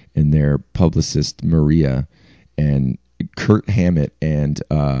Mark and their publicist Maria, and Kurt Hammett and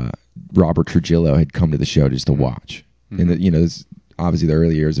Robert Trujillo had come to the show just to watch. And this, obviously the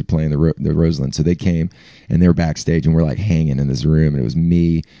early years of playing the Roseland, so they came and they were backstage, and we're like hanging in this room, and it was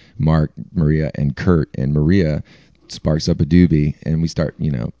me, Mark, Maria, and Kurt. And Maria sparks up a doobie, and we start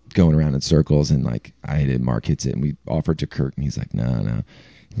going around in circles, and like I hit it, Mark hits it, and we offer it to Kurt, and he's like, no.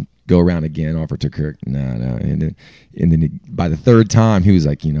 Go around again, offer it to Kurt, no. And then by the third time, he was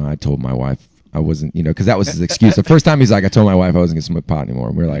like, I told my wife I wasn't, because that was his excuse. The first time he's like, I told my wife I wasn't gonna smoke pot anymore.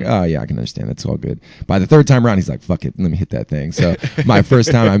 And we were like, oh yeah, I can understand. That's all good. By the third time around, he's like, fuck it, let me hit that thing. So my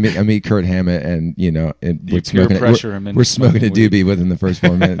first time, I meet Kurt Hammett, and we're smoking a doobie within the first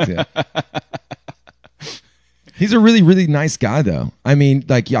 4 minutes. Yeah. He's a really, really nice guy, though. I mean,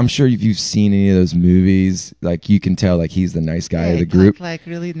 like, I'm sure if you've seen any of those movies, like, you can tell, like, he's the nice guy of the group. Like,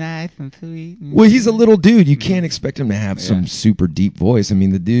 really nice and sweet. Well, he's a little dude. You can't expect him to have some super deep voice. I mean,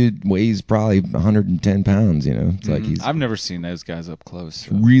 the dude weighs probably 110 pounds, It's like he's... I've never seen those guys up close.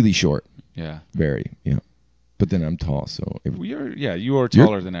 So. Really short. Yeah. Very, yeah. But then I'm tall, so... you are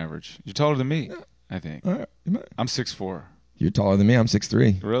taller than average. You're taller than me, I think. I'm 6'4". You're taller than me. I'm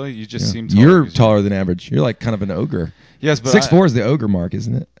 6'3". Really? You just seem taller. You're taller than average. You're like kind of an ogre. Yes, but 6'4" is the ogre mark,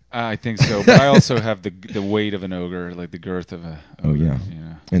 isn't it? I think so. But I also have the weight of an ogre, like the girth of a ogre. Oh, yeah.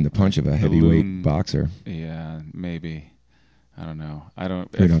 And the punch of a heavyweight boxer. Yeah, maybe. I don't know. I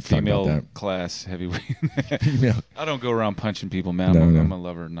don't. We don't female talk about that. class heavyweight. Female. I don't go around punching people, man. I'm a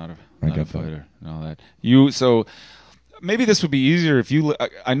lover, not a fighter, and all that. maybe this would be easier if you.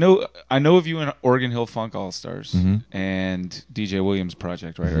 I know of you in Oregon Hill Funk All Stars Mhm. and DJ Williams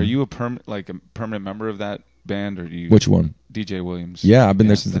Project, right? Mhm. Are you a permanent member of that band, or do you? Which one? DJ Williams. Yeah, I've been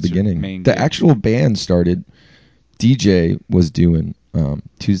there since the that's your beginning. main The gig. actual band started. DJ was doing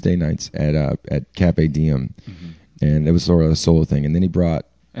Tuesday nights at Cafe Diem, and it was sort of a solo thing. And then he brought.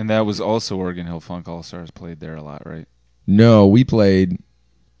 And that was also Oregon Hill Funk All Stars played there a lot, right? No, we played.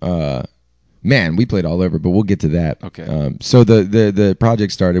 Man, we played all over, but we'll get to that. Okay. So the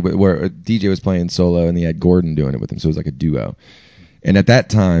project started where DJ was playing solo, and he had Gordon doing it with him, so it was like a duo. And at that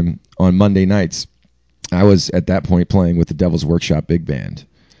time, on Monday nights, I was at that point playing with the Devil's Workshop Big Band,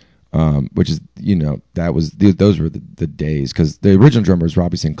 which is, that was those were the days, because the original drummer was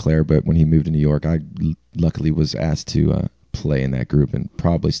Robbie Sinclair, but when he moved to New York, I luckily was asked to play in that group, and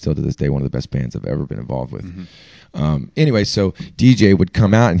probably still to this day one of the best bands I've ever been involved with. Anyway, so DJ would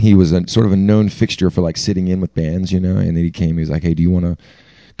come out, and he was sort of a known fixture for like sitting in with bands, and then he came. He was like, "Hey, do you want to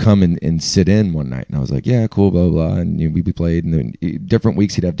come and sit in one night?" And I was like, "Yeah, cool, blah blah." And we played, and then different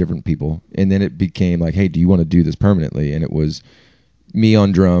weeks he'd have different people, and then it became like, "Hey, do you want to do this permanently?" And it was me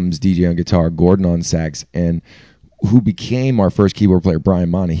on drums, DJ on guitar, Gordon on sax, and who became our first keyboard player, Brian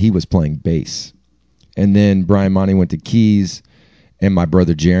Monty. He was playing bass, and then Brian Monty went to keys. And my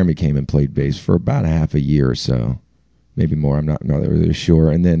brother Jeremy came and played bass for about a half a year or so, maybe more. I'm not really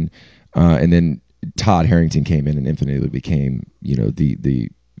sure. And then Todd Harrington came in and infinitely became the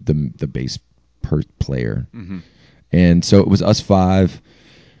bass player. And so it was us five.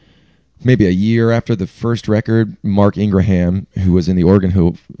 Maybe a year after the first record, Mark Ingraham, who was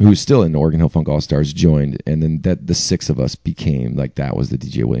still in the Oregon Hill Funk All Stars, joined, and then the six of us became like that was the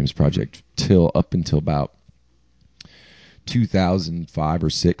DJ Williams Project up until about 2005 or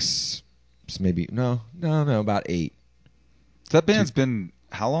 6, maybe about 8. That band's been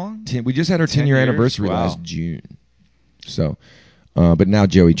how long? We just had our 10-year anniversary last June. So, but now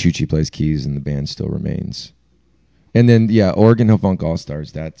Joey Chucci plays keys, and the band still remains. And then Oregon Hill Funk All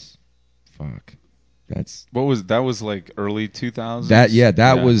Stars. That's what was that? Was like early 2000s.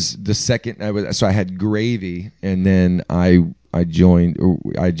 That was the second. I had Gravy, and then I joined.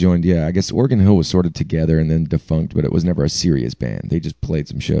 I guess Oregon Hill was sort of together and then defunct, but it was never a serious band. They just played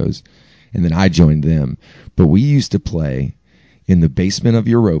some shows, and then I joined them. But we used to play in the basement of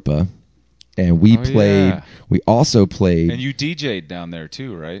Europa, and we played. Yeah. We also played. And you DJ'd down there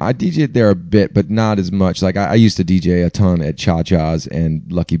too, right? I DJ'd there a bit, but not as much. Like I used to DJ a ton at Cha Cha's and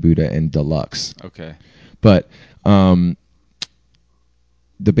Lucky Buddha and Deluxe. Okay. But the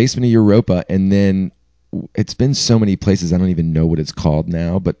basement of Europa, and then it's been so many places I don't even know what it's called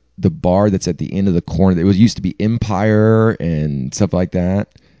now. But the bar that's at the end of the corner, it used to be Empire and stuff like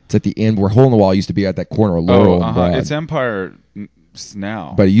that. It's at the end where Hole in the Wall used to be at that corner of Laurel and Broad. It's Empire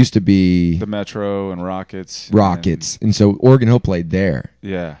now. But it used to be the Metro and Rockets. And so Oregon Hill played there.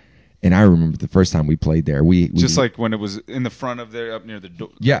 Yeah. And I remember the first time we played there, we just like when it was in the front of there, up near the door.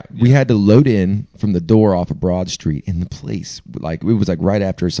 Yeah, we had to load in from the door off of Broad Street, and the place, like, it was like right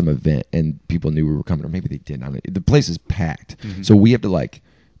after some event, and people knew we were coming, or maybe they didn't. I mean, the place is packed, so we have to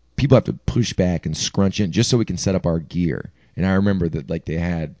people have to push back and scrunch in just so we can set up our gear. And I remember that they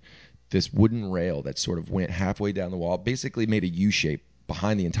had this wooden rail that sort of went halfway down the wall, basically made a U shape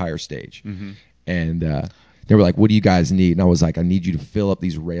behind the entire stage, and they were like, "What do you guys need?" And I was like, "I need you to fill up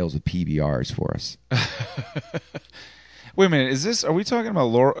these rails with PBRs for us." Wait a minute, are we talking about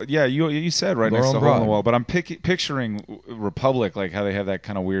Laurel? Yeah, you said right Laurel next to and Hole in Broad. the Wall, but I'm picturing Republic, like how they have that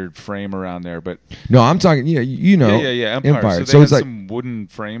kind of weird frame around there. But no, I'm talking, Yeah, Empire. So they had some wooden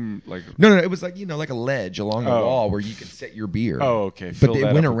frame, like no, it was like like a ledge along the wall where you could set your beer. Oh, okay. But they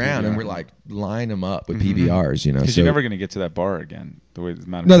went around and we're like line them up with PBRs, because you're never going to get to that bar again. The way the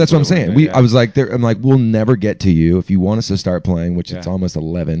amount of no, that's what I'm saying. I was like, I'm like, we'll never get to you if you want us to start playing, which it's almost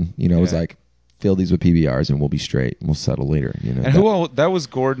 11. It was like, fill these with PBRs and we'll be straight and we'll settle later. And who all? That was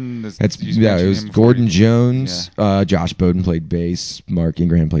Gordon. It was Gordon Jones. Josh Bowden played bass. Mark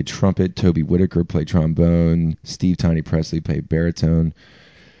Ingraham played trumpet. Toby Whitaker played trombone. Steve Tiny Presley played baritone.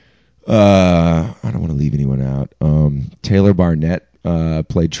 I don't want to leave anyone out. Taylor Barnett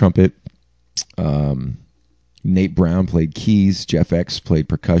played trumpet. Nate Brown played keys. Jeff X played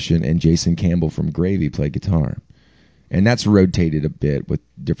percussion, and Jason Campbell from Gravy played guitar. And that's rotated a bit with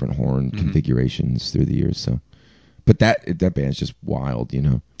different horn configurations through the years. So, but that band's just wild,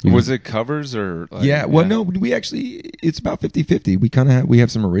 Was it covers or? No, we actually, it's about 50-50. We kind of we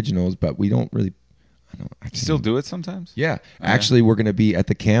have some originals, but we don't really. I still do it sometimes. Yeah, actually, we're going to be at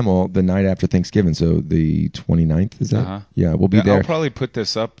the Camel the night after Thanksgiving, so the 29th is that? Yeah, we'll be there. I'll probably put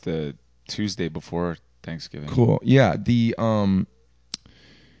this up the Tuesday before Thanksgiving. Cool. Yeah,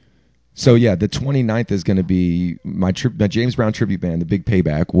 So yeah, the 29th is going to be my James Brown tribute band, the Big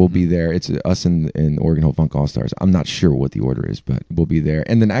Payback. Will be there. It's us and Oregon Hill Funk All Stars. I'm not sure what the order is, but we'll be there.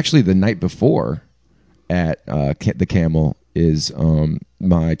 And then actually the night before at the Camel is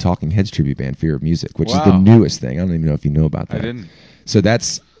my Talking Heads tribute band, Fear of Music, which is the newest thing. I don't even know if you know about that. I didn't. So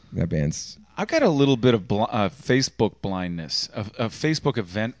that band's. I've got a little bit of Facebook blindness, of Facebook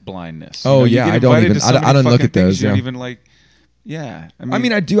event blindness. Oh yeah, I don't even. I don't look at those. You don't even like. Yeah, I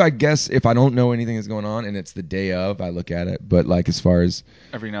mean, I do. I guess if I don't know anything is going on and it's the day of, I look at it. But like as far as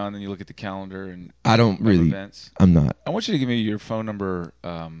every now and then you look at the calendar and I don't really. Events. I'm not. I want you to give me your phone number.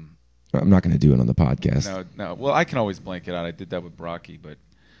 I'm not going to do it on the podcast. No. Well, I can always blank it out. I did that with Brocky, but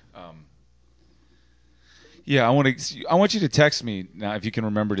yeah, I want you to text me now if you can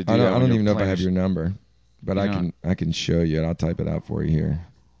remember to do that. I don't even know if I have your number, but I can show you. I'll type it out for you here.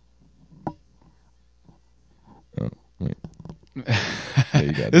 Oh wait. There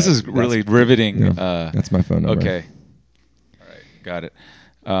you go. This is really riveting. Yeah, that's my phone number. Okay. All right, got it.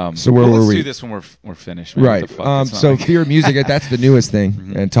 So where were let's we? do this when we're finished. Man. Right. So Fear of Music, that's the newest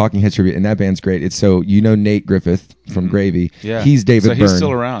thing, and Talking Heads tribute, and that band's great. It's Nate Griffith from Gravy. Yeah. He's David Byrne. So he's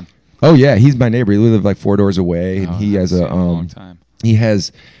still around. Oh yeah, he's my neighbor. He lives like 4 doors away, and he has a long time. He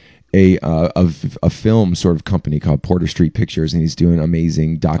has a film sort of company called Porter Street Pictures, and he's doing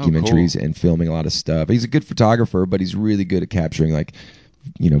amazing documentaries and filming a lot of stuff. He's a good photographer, but he's really good at capturing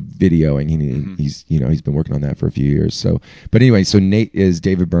videoing. He's been working on that for a few years. So, but anyway, so Nate is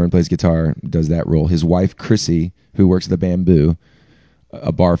David Byrne, plays guitar, does that role. His wife Chrissy, who works at the Bamboo,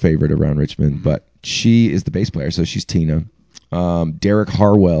 a bar favorite around Richmond, but she is the bass player, so she's Tina. Derek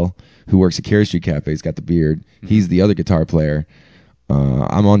Harwell, who works at Carey Street Cafe, he's got the beard. He's the other guitar player.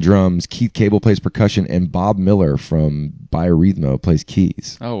 I'm on drums. Keith Cable plays percussion, and Bob Miller from Biorhythmo plays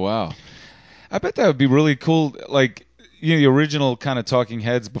keys. Oh wow! I bet that would be really cool. Like the original kind of Talking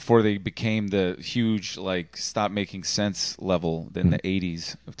Heads before they became the huge stop making sense level in the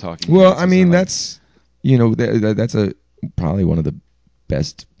 '80s of Talking Heads. Well, I mean that's that's probably one of the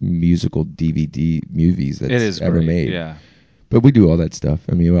best musical DVD movies that's ever made. Yeah. But we do all that stuff.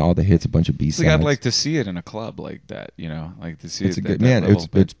 I mean, all the hits, a bunch of B-sides. I'd like to see it in a club like that. Like to see it's it. A good man.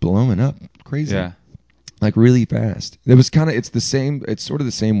 It's blowing up crazy. Yeah, like really fast. It was kind of. It's the same. It's sort of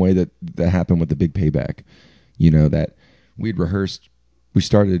the same way that happened with the Big Payback. That we'd rehearsed. We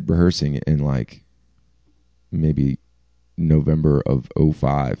started rehearsing in maybe November of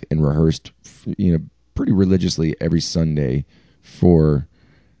 2005 and rehearsed pretty religiously every Sunday for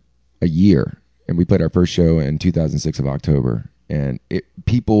a year. And we played our first show in 2006 of October, and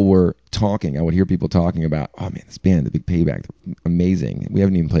people were talking. I would hear people talking about, oh man, this band, the Big Payback, amazing. We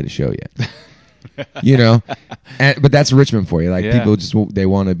haven't even played a show yet, but that's Richmond for you. People just they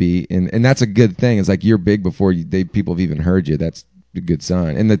want to be, and that's a good thing. It's like you're big before people have even heard you. That's a good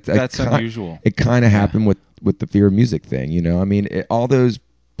sign. And that's unusual. It kind of happened with the Fear of Music thing. I mean, all those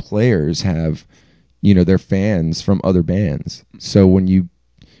players have, they're fans from other bands. So when you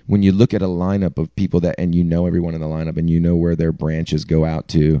look at a lineup of people and everyone in the lineup and where their branches go out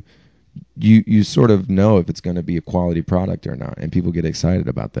to, you sort of know if it's going to be a quality product or not, and people get excited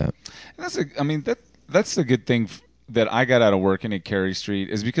about that. That's the good thing that I got out of working at Carey Street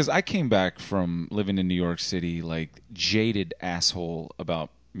is because I came back from living in New York City jaded asshole about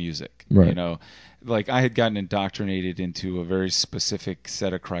music. Right. I had gotten indoctrinated into a very specific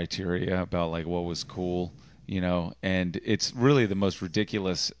set of criteria about what was cool. And it's really the most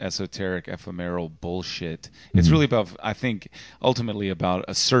ridiculous, esoteric, ephemeral bullshit. It's really about, I think, ultimately about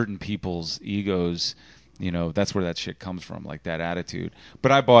a certain people's egos. That's where that shit comes from, that attitude.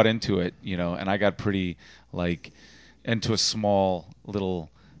 But I bought into it, and I got pretty, into a small little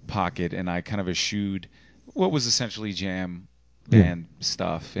pocket, and I kind of eschewed what was essentially jam band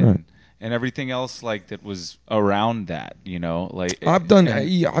stuff. And right. And everything else that was around that, I've done.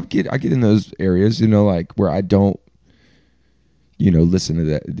 I get in those areas, where I don't, listen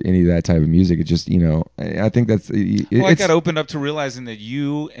to any of that type of music. It's just, I think that's. I got opened up to realizing that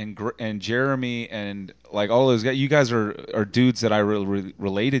you and Jeremy and all those guys, you guys are dudes that I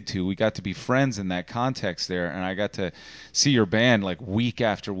related to. We got to be friends in that context there, and I got to see your band week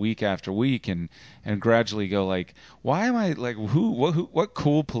after week after week, and gradually go why am I what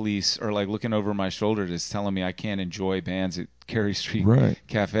cool police are looking over my shoulder just telling me I can't enjoy bands at Carey Street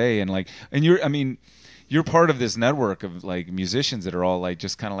Cafe and you're part of this network of musicians that are all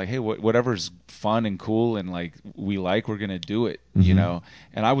just kind of hey, whatever's fun and cool and we're gonna do it, And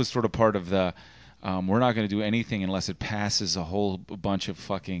I was sort of part of the we're not going to do anything unless it passes a whole bunch of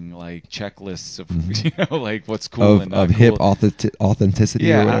fucking like checklists of like what's cool and not of cool. hip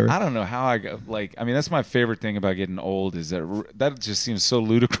authenticity or whatever. I don't know how I go, like. I mean, that's my favorite thing about getting old is that just seems so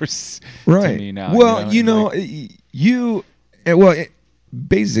ludicrous to me now. Well,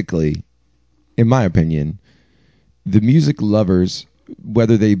 basically, in my opinion, the music lovers,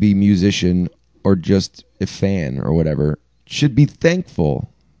 whether they be musician or just a fan or whatever, should be thankful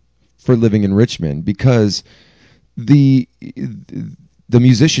for living in Richmond because the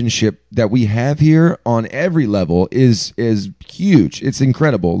musicianship that we have here on every level is huge. It's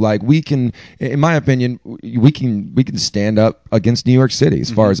incredible. Like we can, in my opinion, we can stand up against New York City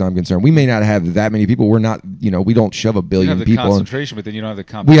as far as I'm concerned. We may not have that many people. We're not, we don't shove a billion you have the people. concentration, but then you don't have the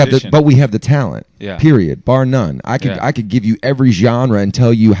competition. We have the talent. Yeah. Period. Bar none. I could give you every genre and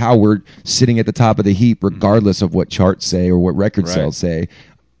tell you how we're sitting at the top of the heap, regardless of what charts say or what record sales say,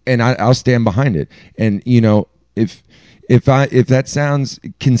 and I'll stand behind it. And if that sounds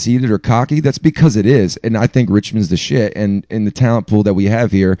conceited or cocky, that's because it is. And I think Richmond's the shit. And the talent pool that we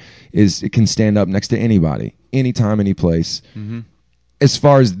have here it can stand up next to anybody, anytime, any place. Mm-hmm. As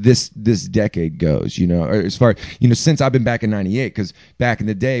far as this decade goes, or as far since I've been back in '98, because back in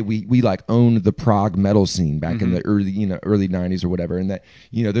the day we like owned the prog metal scene back in the early '90s or whatever, and that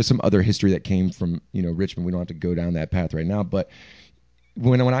there's some other history that came from Richmond. We don't have to go down that path right now, but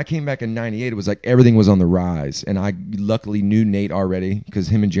when I came back in '98, it was like everything was on the rise, and I luckily knew Nate already because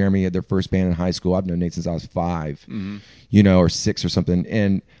him and Jeremy had their first band in high school. I've known Nate since I was 5, or 6 or something.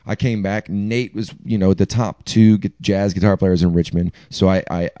 And I came back. Nate was the top 2 jazz guitar players in Richmond, so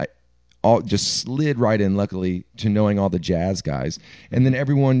I all just slid right in, luckily, to knowing all the jazz guys. And then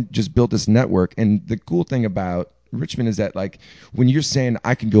everyone just built this network. And the cool thing about Richmond is that, like, when you're saying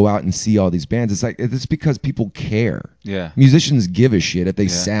I can go out and see all these bands, it's like it's because people care. Yeah. Musicians give a shit if they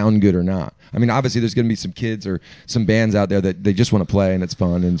sound good or not. I mean, obviously, there's going to be some kids or some bands out there that they just want to play and it's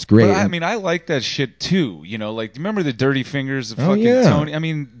fun and it's great. But I mean, I like that shit too. Like, remember the Dirty Fingers of fucking yeah. Tony? I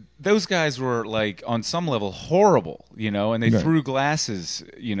mean, those guys were like on some level horrible, and they threw glasses,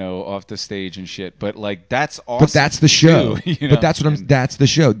 off the stage and shit. But like, that's awesome. But that's the show. Too, But that's what that's the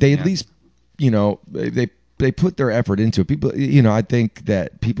show. They at least, they put their effort into it. People, I think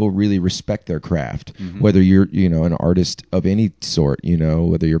that people really respect their craft, whether you're, an artist of any sort,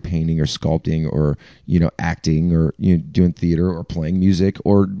 whether you're painting or sculpting or, acting or doing theater or playing music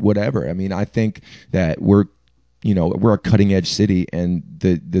or whatever. I mean, I think that we're a cutting edge city, and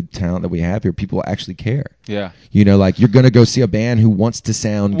the talent that we have here, people actually care. Yeah. Like you're going to go see a band who wants to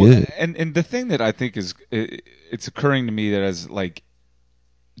sound good. And the thing that I think is, it's occurring to me that as like,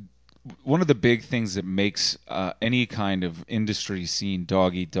 one of the big things that makes any kind of industry scene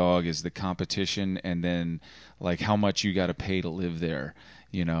dog eat dog is the competition, and then like how much you got to pay to live there.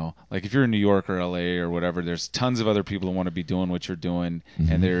 Like if you're in New York or LA or whatever, there's tons of other people who want to be doing what you're doing,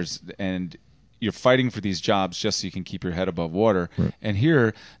 and you're fighting for these jobs just so you can keep your head above water. Right. And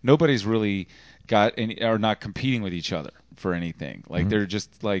here, nobody's really got any, are not competing with each other for anything. Like they're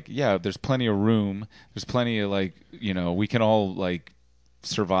just like, yeah, there's plenty of room. There's plenty of like, we can all like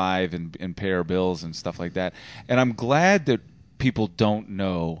survive and pay our bills and stuff like that. And I'm glad that people don't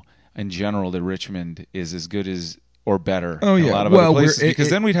know in general that Richmond is as good as or better than a lot of other places, because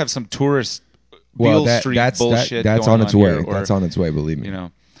then we'd have some tourist Beale Street bullshit that's going on its on way. here, or, that's on its way, believe me.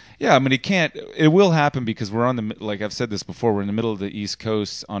 Yeah, I mean, it will happen because we're like I've said this before, we're in the middle of the East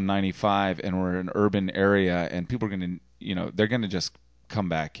Coast on 95, and we're in an urban area, and people are going to, they're going to just come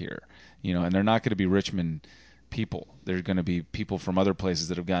back here, and they're not going to be Richmond people. They're going to be people from other places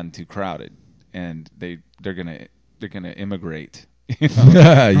that have gotten too crowded, and they're going to immigrate.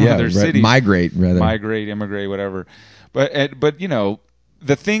 Their cities, migrate, immigrate, whatever. But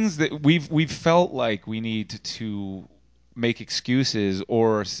the things that we've felt like we need to make excuses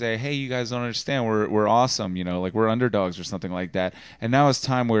or say, hey, you guys don't understand, we're awesome, like we're underdogs or something like that. And now as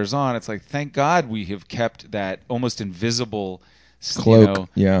time wears on, it's like, thank God we have kept that almost invisible cloak.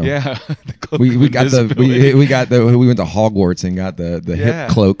 The cloak we went to Hogwarts and got the hip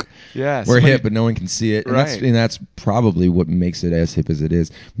cloak. Yeah, we're hip, but no one can see it. And right. That's probably what makes it as hip as it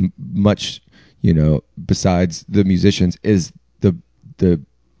is. Much, besides the musicians, is the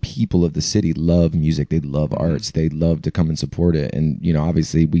people of the city love music. They love arts. They love to come and support it. And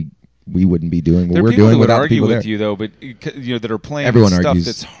obviously we wouldn't be doing what we're doing without the people there. There are people that would argue with you, though, but that are playing Everyone stuff argues.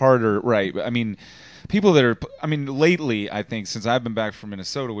 that's harder, right? I mean, people that are, lately, I think, since I've been back from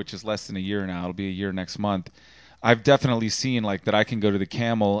Minnesota, which is less than a year now, it'll be a year next month, I've definitely seen like that I can go to the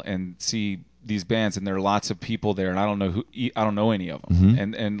Camel and see these bands, and there are lots of people there, and I don't know any of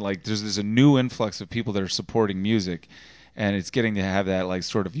them, and like there's a new influx of people that are supporting music. and it's getting to have that like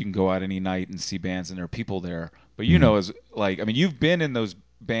sort of you can go out any night and see bands and there are people there. But as like I mean, you've been in those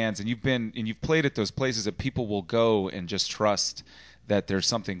bands and you've played at those places that people will go and just trust that there's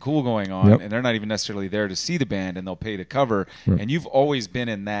something cool going on, Yep. and they're not even necessarily there to see the band, and they'll pay to cover. Right. And you've always been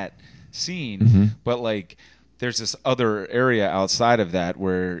in that scene, Mm-hmm. but like there's this other area outside of that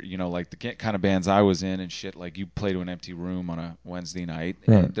where like the kind of bands I was in and shit. Like you play to an empty room on a Wednesday night,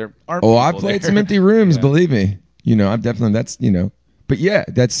 Right. and there aren't. Oh, people I played there. some empty rooms, Yeah. believe me. I've definitely but yeah,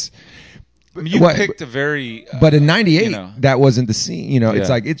 that's. I mean, you what- picked a very. But in '98, you know. that wasn't the scene. It's Yeah.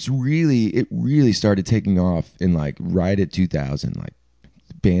 like it really started taking off in like right at 2000. Like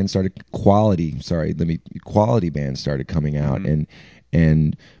bands started quality bands started coming out, Mhm.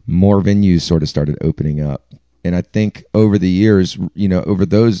 and more venues sort of started opening up. And I think over the years, over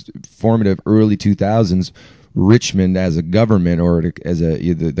those formative early 2000s, Richmond as a government or as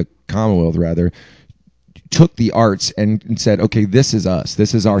the Commonwealth rather took the arts and said, okay, this is us.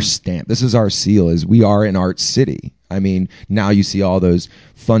 This is our stamp. This is our seal. Is we are an art city. I mean, now you see all those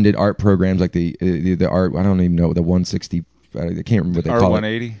funded art programs like the art. I don't even know the 160. I can't remember what they Art call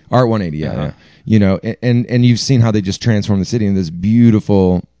 180? it. Art 180. Yeah, Uh-huh. yeah. And you've seen how they just transform the city in this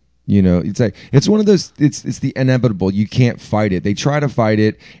beautiful. It's like it's one of those. It's the inevitable. You can't fight it. They try to fight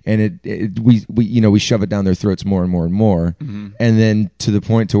it, and we shove it down their throats more and more and more, and then to the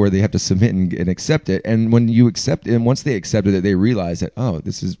point to where they have to submit and accept it. And when you accept it, and once they accepted it, they realize that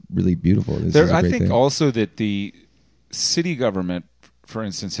this is really beautiful. This is a I great think thing. also that the city government, for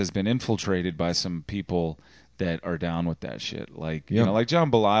instance, has been infiltrated by some people that are down with that shit. Like Yeah. like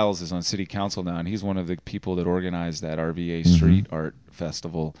John Belials is on city council now, and he's one of the people that organized that RVA Mm-hmm. Street Art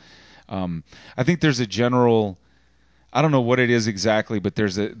Festival. I think there's a general. I don't know what it is exactly, but there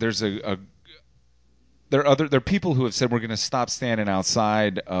are people who have said we're going to stop standing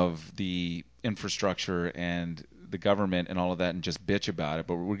outside of the infrastructure and the government and all of that and just bitch about it,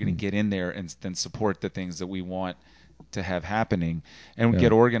 but we're going to get in there and then support the things that we want to have happening and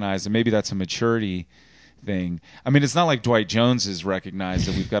get organized. And maybe that's a maturity thing. I mean, it's not like Dwight Jones is recognized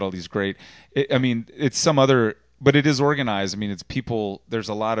that we've got all these great. It's some other, but it is organized. I mean, it's people. There's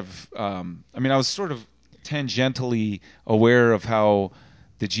a lot of. I was sort of tangentially aware of how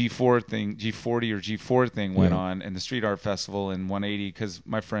the G40 or G4 thing went on in the Street Art Festival in 180 because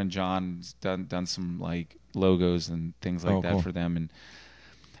my friend John's done some like logos and things like that cool. for them. And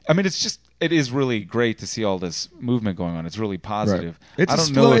I mean, it is really great to see all this movement going on. It's really positive. Right. I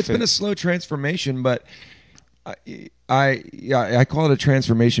don't know if it's been a slow transformation, but I call it a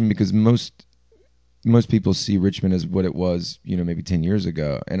transformation because most people see Richmond as what it was, maybe 10 years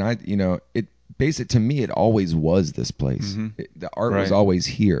ago, and to me, it always was this place. The art was always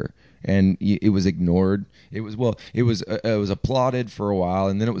here, and it was ignored. It was applauded for a while,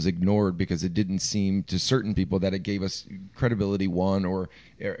 and then it was ignored because it didn't seem to certain people that it gave us credibility, or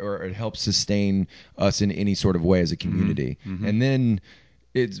it helped sustain us in any sort of way as a community. And then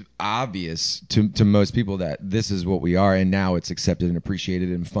it's obvious to most people that this is what we are, and now it's accepted and appreciated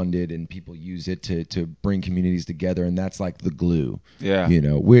and funded, and people use it to bring communities together, and that's like the glue. Yeah.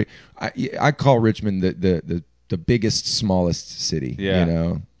 I call Richmond the biggest, smallest city.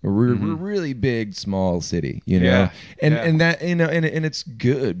 Yeah. We're really big, small city. Yeah. And Yeah. and that and it's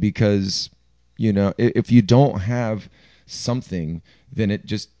good because if you don't have something, then it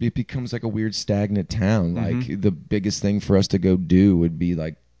becomes like a weird stagnant town. Like the biggest thing for us to go do would be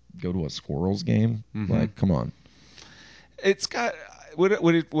like go to a Squirrels game. Like, come on. It's got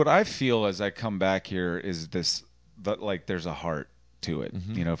what I feel as I come back here is this that like there's a heart to it,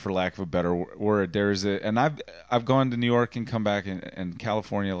 for lack of a better word. And I've gone to New York and come back, and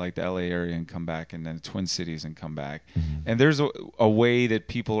California, like the LA area, and come back, and then Twin Cities and come back. And there's a way that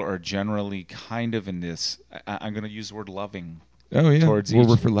people are generally kind of in this. I'm going to use the word loving. Oh yeah, Towards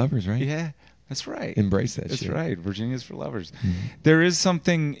we're each. for lovers, right? Yeah, that's right. Embrace that That's shit. right. Virginia's for lovers. There is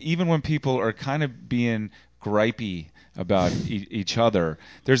something, even when people are kind of being gripey about each other,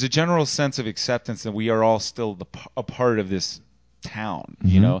 there's a general sense of acceptance that we are all still a part of this town,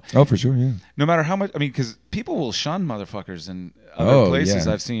 Oh, for sure, yeah. No matter how much, because people will shun motherfuckers in other places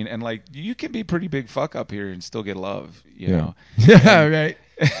yeah. I've seen, and like you can be pretty big fuck up here and still get love, Yeah. Yeah, right.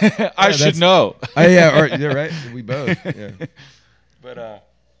 I should know. Yeah, right. We both. Yeah. But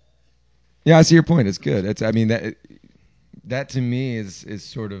Yeah, I see your point. It's good. That to me is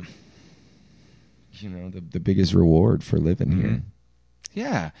sort of the biggest reward for living here.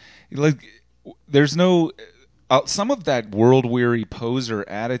 yeah, like there's no. some of that world weary poser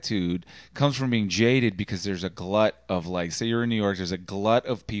attitude comes from being jaded because there's a glut of, like, say you're in New York, there's a glut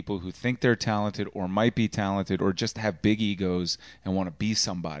of people who think they're talented or might be talented or just have big egos and want to be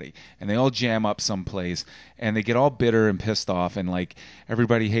somebody, and they all jam up someplace and they get all bitter and pissed off, and like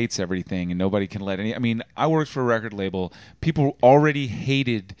everybody hates everything and nobody can let any. I mean, I worked for a record label. People already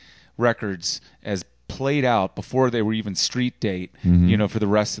hated records as played out before they were even street date, for the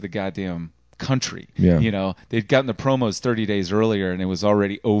rest of the goddamn country. Yeah. They'd gotten the promos 30 days earlier and it was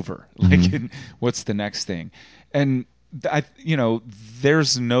already over. Like, what's the next thing? And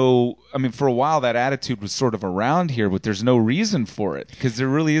there's no, I mean, for a while that attitude was sort of around here, but there's no reason for it because there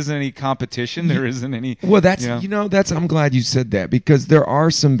really isn't any competition. There isn't any. Well, that's I'm glad you said that, because there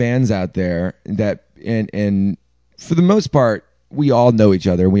are some bands out there that, and for the most part, we all know each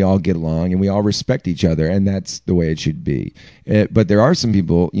other, we all get along, and we all respect each other, and that's the way it should be. But there are some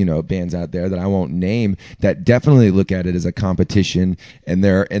people, bands out there that I won't name, that definitely look at it as a competition, and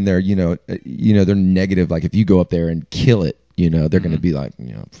they're they're negative. Like, if you go up there and kill it, they're going to be like,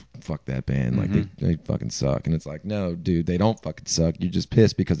 fuck that band, like they fucking suck. And it's like, no, dude, they don't fucking suck. You're just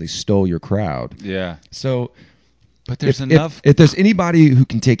pissed because they stole your crowd. Yeah. So. But there's enough. If there's anybody who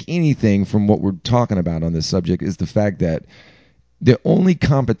can take anything from what we're talking about on this subject, is the fact that the only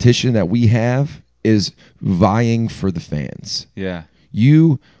competition that we have is vying for the fans. Yeah.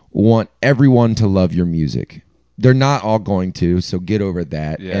 You want everyone to love your music. They're not all going to, so get over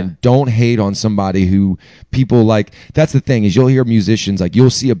that. Yeah. And don't hate on somebody who people like. That's the thing, is you'll hear musicians, like, you'll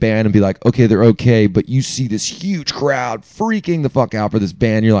see a band and be like, okay, they're okay, but you see this huge crowd freaking the fuck out for this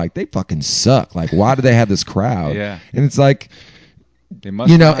band. You're like, they fucking suck. Like, why do they have this crowd? Yeah. And it's like, they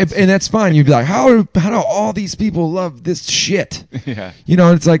must and that's fine. You'd be like, how do all these people love this shit? Yeah.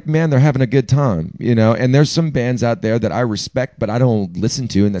 And it's like, man, they're having a good time, and there's some bands out there that I respect, but I don't listen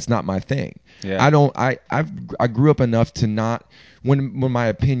to, and that's not my thing. Yeah. I grew up enough to not, when my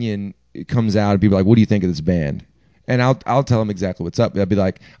opinion comes out and people are like, what do you think of this band? And I'll tell them exactly what's up. I'll be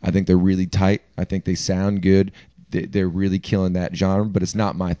like, I think they're really tight. I think they sound good. They're really killing that genre, but it's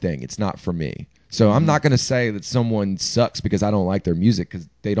not my thing. It's not for me. So I'm not going to say that someone sucks because I don't like their music, because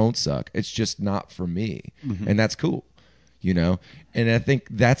they don't suck. It's just not for me. And that's cool, And I think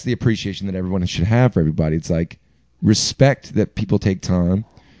that's the appreciation that everyone should have for everybody. It's like, respect that people take time.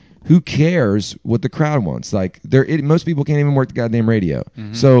 Who cares what the crowd wants? Like, most people can't even work the goddamn radio.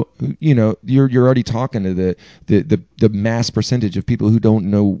 So you're already talking to the mass percentage of people who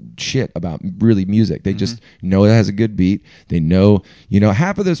don't know shit about really music. They just know it has a good beat. They know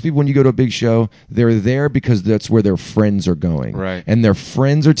half of those people, when you go to a big show, they're there because that's where their friends are going, right? And their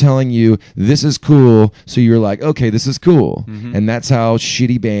friends are telling you this is cool, so you're like, okay, this is cool, and that's how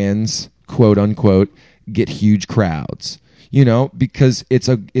shitty bands, quote unquote, get huge crowds. Because it's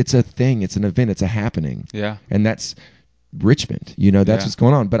a thing, it's an event, it's a happening. Yeah. And that's Richmond. That's what's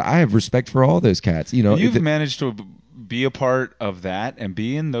going on. But I have respect for all those cats. You've managed to be a part of that and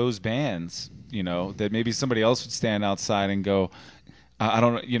be in those bands, that maybe somebody else would stand outside and go, I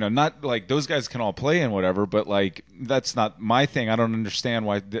don't, not like those guys can all play and whatever, but like, that's not my thing. I don't understand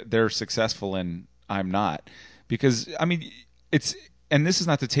why they're successful and I'm not. Because, I mean, and this is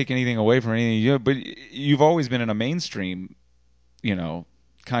not to take anything away from anything, but you've always been in a mainstream,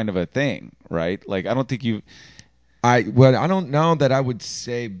 kind of a thing, right? Like, I don't think I don't know that I would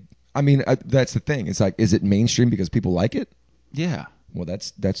say. I mean, that's the thing. It's like, is it mainstream because people like it? Yeah. Well,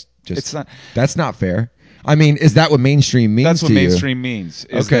 that's just. It's not. That's not fair. I mean, is that what mainstream means? That's what to mainstream you? means.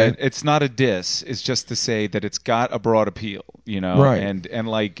 Is okay. That it's not a diss. It's just to say that it's got a broad appeal, Right. And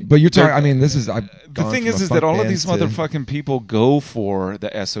like. But you're talking. I mean, this is. The thing is that all of these motherfucking people go for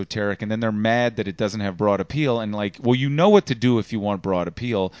the esoteric, and then they're mad that it doesn't have broad appeal. And like, well, you know what to do if you want broad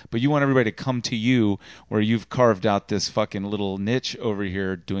appeal, but you want everybody to come to you where you've carved out this fucking little niche over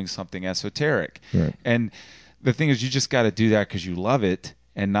here doing something esoteric. Right. And the thing is, you just got to do that because you love it,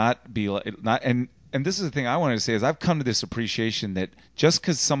 and not be like not and. And this is the thing I wanted to say is I've come to this appreciation that just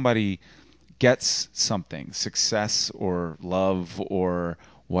because somebody gets something, success or love or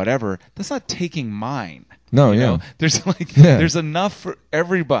whatever, that's not taking mine. No, you yeah. know? There's enough for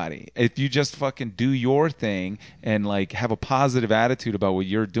everybody. If you just fucking do your thing and like have a positive attitude about what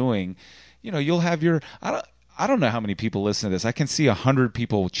you're doing, you'll have your. I don't know how many people listen to this. I can see 100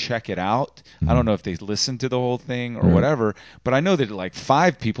 people check it out. I don't know if they listen to the whole thing or whatever, but I know that like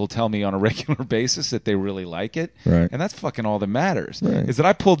 5 people tell me on a regular basis that they really like it, right. And that's fucking all that matters. Right. Is that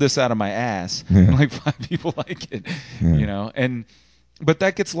I pulled this out of my ass, and like 5 people like it, but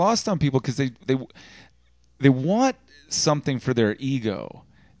that gets lost on people because they want something for their ego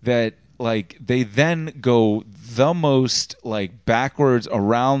that like they then go the most like backwards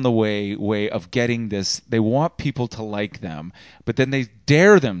around the way of getting this. They want people to like them, but then they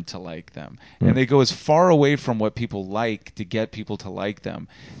dare them to like them, and they go as far away from what people like to get people to like them,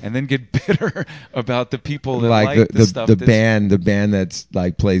 and then get bitter about the people that like the stuff. The band that's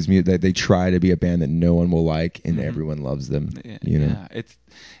like plays music, that they try to be a band that no one will like, and everyone loves them. You know, Yeah,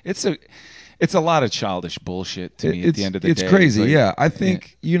 it's a lot of childish bullshit to me. At the end of the day, it's crazy. like, yeah, I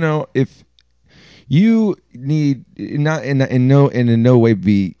think you know, if you need not in no way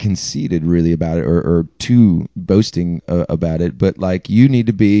be conceited really about it, or too boasting about it, but like you need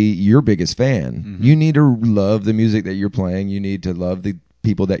to be your biggest fan. Mm-hmm. You need to love the music that you're playing. You need to love the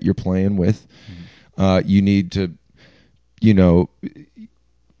people that you're playing with. You need to, you know,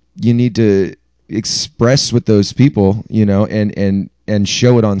 you need to express with those people, you know, and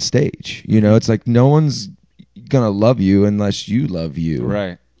show it on stage. You know, it's like no one's gonna love you unless you love you.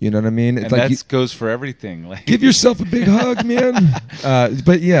 Right. You know what I mean? It's and like that goes for everything. Like, give yourself a big hug, man.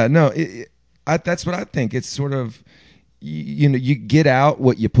 But yeah, no, that's what I think. It's sort of, you know, you get out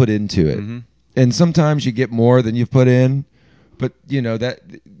what you put into it, and sometimes you get more than you've put in. But you know that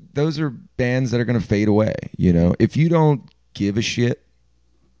those are bands that are going to fade away. You know, if you don't give a shit,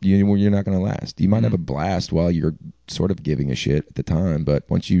 you're not going to last. You might have a blast while you're sort of giving a shit at the time, but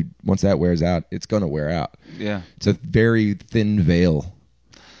once that wears out, it's going to wear out. Yeah, it's a very thin veil.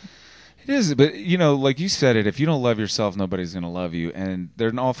 It is, but you know, like you said it, if you don't love yourself, nobody's going to love you. And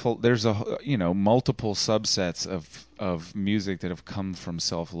there's multiple subsets of music that have come from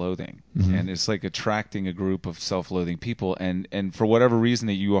self-loathing, and it's like attracting a group of self-loathing people. And for whatever reason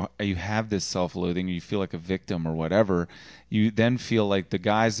that you have this self-loathing, or you feel like a victim or whatever, you then feel like the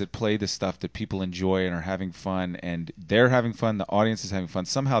guys that play the stuff that people enjoy and are having fun, and they're having fun, the audience is having fun.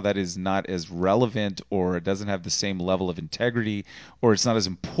 Somehow that is not as relevant, or it doesn't have the same level of integrity, or it's not as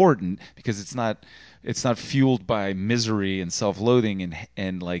important because it's not fueled by misery and self-loathing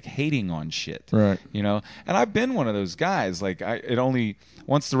and like hating on shit. Right. You know, and I've been one of those guys. Like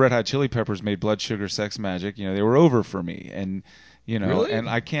once the Red Hot Chili Peppers made Blood Sugar Sex Magic, you know, they were over for me. And you know, really? and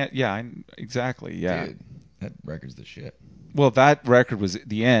I can't. Yeah, exactly. Yeah. Dude, that record's the shit. Well, that record was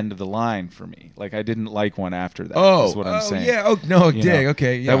the end of the line for me. Like I didn't like one after that. Is what I'm saying. Yeah. Oh no, dig.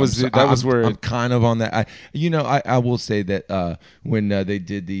 Okay. Yeah. That was where I'm kind of on that. I will say that when they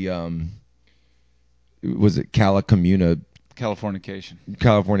did the was it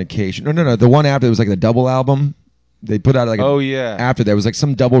Californication? No. The one after, it was like the double album. They put out like after that, it was like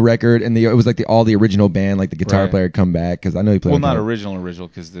some double record, and it was like all the original band, like the guitar player come back, because I know he played. Well, not original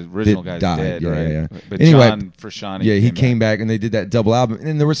because the original guy's died, dead, right? Yeah. But anyway, John Frusciante, he came back, and they did that double album,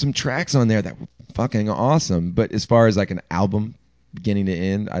 and there were some tracks on there that were fucking awesome. But as far as like an album, beginning to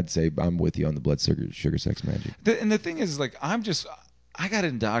end, I'd say I'm with you on the Blood Sugar Sex Magic. And the thing is, like, I got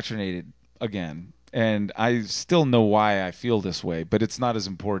indoctrinated again. And I still know why I feel this way, but it's not as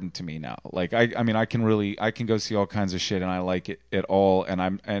important to me now. Like I mean, I can go see all kinds of shit, and I like it at all,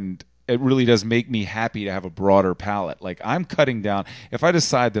 and it really does make me happy to have a broader palette. Like I'm cutting down. If I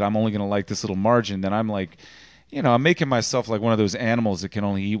decide that I'm only going to like this little margin, then I'm like, you know, I'm making myself like one of those animals that can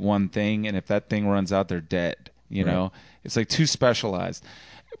only eat one thing, and if that thing runs out, they're dead. You know, it's like too specialized.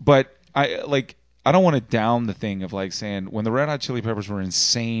 But I don't want to down the thing of like saying when the Red Hot Chili Peppers were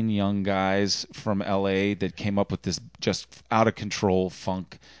insane young guys from LA that came up with this just out of control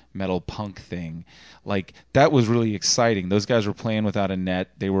funk metal punk thing, like that was really exciting. Those guys were playing without a net.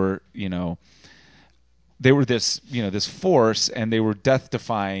 They were, you know, this force, and they were death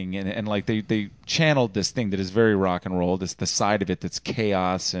defying, and like they channeled this thing that is very rock and roll, the side of it that's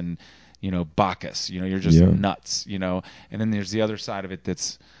chaos and, you know, Bacchus, you know, you're just nuts, you know, and then there's the other side of it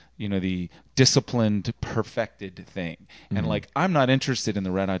that's, you know, the disciplined, perfected thing. And like, I'm not interested in the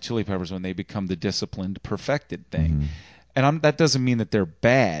Red Hot Chili Peppers when they become the disciplined, perfected thing. And that doesn't mean that they're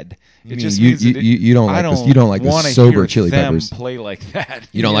bad. It just means that you don't like the sober Chili Peppers. Play like that.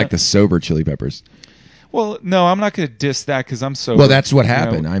 You don't like the sober Chili Peppers. Well, no, I'm not going to diss that because I'm sober. Well, that's what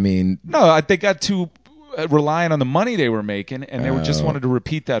happened. I mean, no, they got too relying on the money they were making, and they just wanted to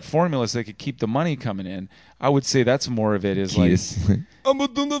repeat that formula so they could keep the money coming in. I would say that's more of it. Is like,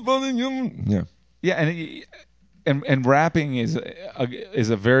 and rapping is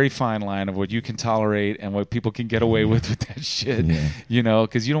a very fine line of what you can tolerate and what people can get away with that shit. You know,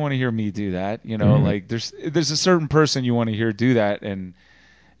 because you don't want to hear me do that. You know, like there's a certain person you want to hear do that, and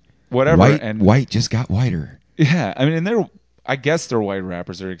whatever. White just got whiter. Yeah, I mean, and I guess their white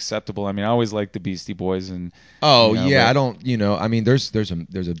rappers are acceptable. I mean, I always liked the Beastie Boys, and I don't. You know, I mean, there's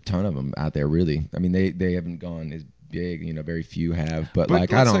a ton of them out there. Really, I mean, they haven't gone as big. You know, very few have. But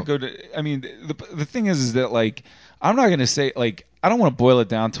like, I don't. I mean, the thing is that like, I'm not gonna say like I don't want to boil it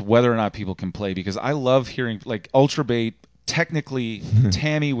down to whether or not people can play, because I love hearing like Ultrabait. Technically,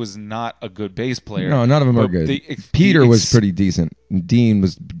 Tammy was not a good bass player. No, none of them are but good. Peter was pretty decent. Dean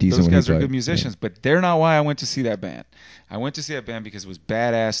was decent. Those when guys he are played. good musicians, but they're not why I went to see that band. I went to see that band because it was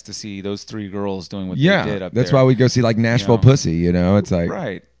badass to see those three girls doing what they did up there. That's why we go see like Nashville Pussy. You know, it's like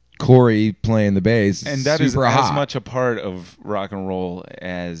right. Corey playing the bass, and that super is hot. as much a part of rock and roll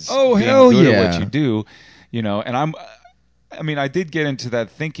as being good yeah. at what you do. You know, and I did get into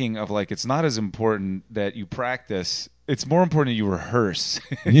that thinking of like, it's not as important that you practice. It's more important that you rehearse.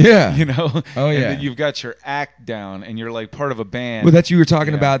 Yeah. You know? Oh, yeah. And that you've got your act down and you're like part of a band. Well, that's you were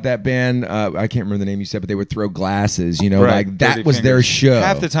talking about that band. I can't remember the name you said, but they would throw glasses, you know, right. like that was their show.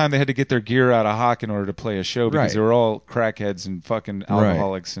 Half the time they had to get their gear out of hock in order to play a show because they were all crackheads and fucking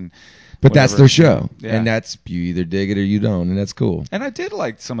alcoholics and but that's their show. Yeah. And that's, you either dig it or you don't, and that's cool. And I did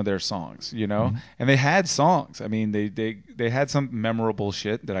like some of their songs, you know, and they had songs. I mean, they had some memorable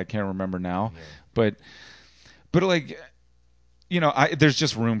shit that I can't remember now, but like, you know, there's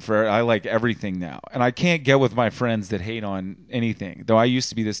just room for it. I like everything now, and I can't get with my friends that hate on anything. Though I used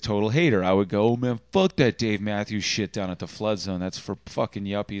to be this total hater. I would go, oh man, fuck that Dave Matthews shit down at the Flood Zone. That's for fucking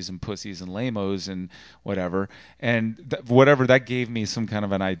yuppies and pussies and lamos and whatever. And whatever, that gave me some kind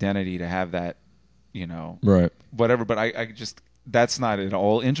of an identity to have that, you know, right, whatever. But I just, that's not at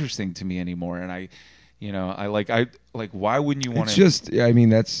all interesting to me anymore. And I why wouldn't you want to? It's just, I mean,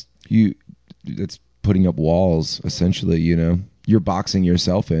 that's putting up walls essentially. You know, you're boxing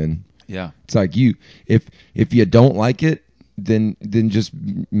yourself in. Yeah, it's like if you don't like it, then just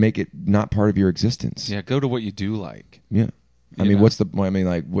make it not part of your existence. Yeah, go to what you do like. Yeah. I mean, what's the point? I mean,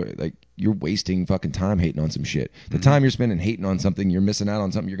 like you're wasting fucking time hating on some shit. The time you're spending hating on something, you're missing out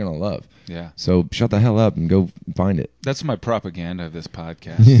on something you're gonna love. Yeah. So shut the hell up and go find it. That's my propaganda of this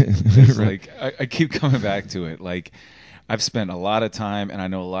podcast. It's like I keep coming back to it. Like, I've spent a lot of time, and I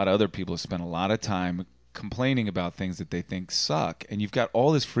know a lot of other people have spent a lot of time complaining about things that they think suck, and you've got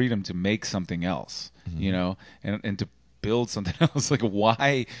all this freedom to make something else, you know, and to build something else. Like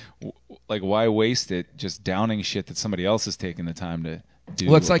why waste it just downing shit that somebody else has taken the time to do?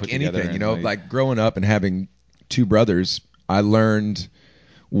 Well, it's like anything, you know, like growing up and having two brothers, I learned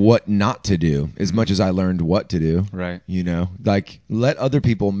what not to do as much as I learned what to do. Right. You know, like let other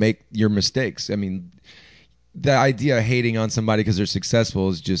people make your mistakes. I mean, the idea of hating on somebody because they're successful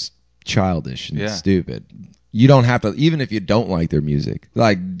is just childish and stupid. You don't have to, even if you don't like their music.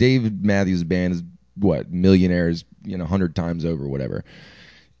 Like David Matthews' band is millionaires, you know, 100 times over, whatever.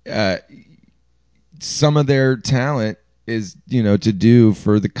 Some of their talent is, you know, to do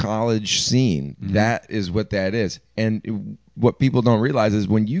for the college scene. That is what that is. And what people don't realize is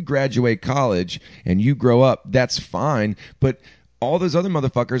when you graduate college and you grow up, that's fine. But all those other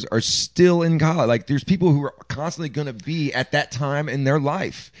motherfuckers are still in college. Like, there's people who are constantly going to be at that time in their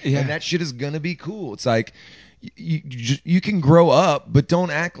life. Yeah. And that shit is going to be cool. It's like, you can grow up, but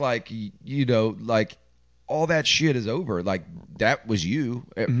don't act like, you know, like all that shit is over. Like, that was you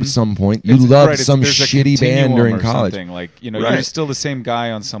at some point. You loved some shitty band during college. Like, you know, you're still the same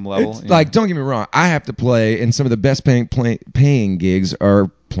guy on some level. It's like, don't get me wrong. I have to play, and some of the best paying gigs are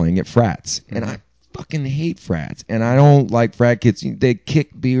playing at frats. And I fucking hate frats, and I don't like frat kids. They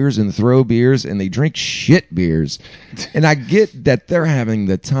kick beers and throw beers, and they drink shit beers. And I get that they're having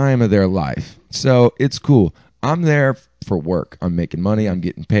the time of their life, so it's cool. I'm there for work. I'm making money. I'm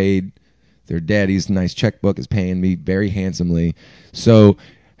getting paid. Their daddy's nice checkbook is paying me very handsomely. So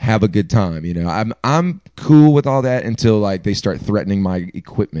have a good time. You know, I'm cool with all that until like they start threatening my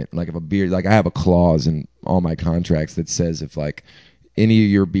equipment. Like if a beer, like I have a clause in all my contracts that says if like any of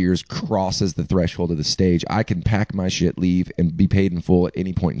your beers crosses the threshold of the stage, I can pack my shit, leave, and be paid in full at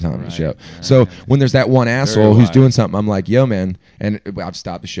any point in time in the show. Right. So when there's that one asshole who's doing something, I'm like, yo, man. And I've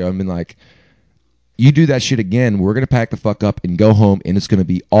stopped the show and been like, you do that shit again, we're going to pack the fuck up and go home, and it's going to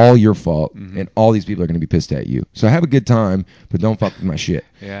be all your fault, and all these people are going to be pissed at you. So have a good time, but don't fuck with my shit.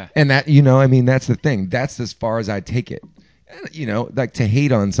 Yeah. And that, you know, I mean, that's the thing. That's as far as I take it. And, you know, like to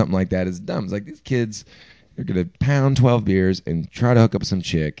hate on something like that is dumb. It's like these kids, they're going to pound 12 beers and try to hook up with some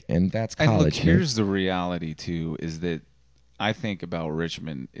chick, and that's college. And look, here's the reality, too, is that I think about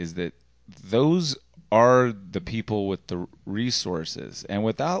Richmond, is that those are the people with the resources. And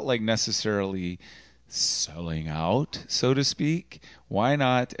without, like, necessarily selling out, so to speak, why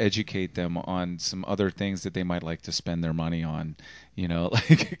not educate them on some other things that they might like to spend their money on? You know,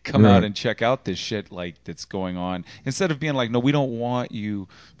 like come out and check out this shit like that's going on, instead of being like, no, we don't want you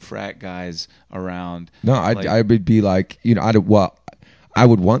frat guys around. No, I would be like, you know, I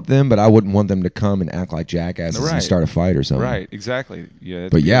would want them, but I wouldn't want them to come and act like jackasses and start a fight or something. Right, exactly. Yeah,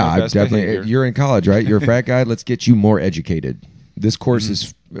 but yeah, I definitely. Behavior. You're in college, right? You're a frat guy. Let's get you more educated. This course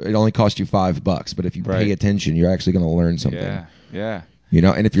is it only costs you $5, but if you Right. pay attention, you're actually going to learn something. Yeah. You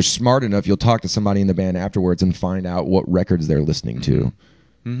know, and if you're smart enough, you'll talk to somebody in the band afterwards and find out what records they're listening to.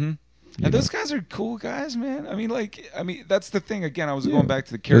 Mm-hmm. You And know. those guys are cool guys, man. I mean, that's the thing. Again, I was Yeah. going back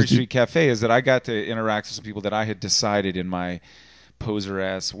to the Cary Those dude- Street Cafe, is that I got to interact with some people that I had decided in my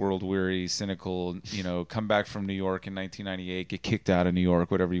poser-ass, world-weary, cynical, come back from New York in 1998, get kicked out of New York,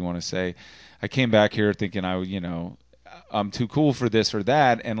 whatever you want to say. I came back here thinking I'm too cool for this or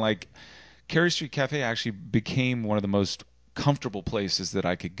that, and like Cary Street Cafe actually became one of the most comfortable places that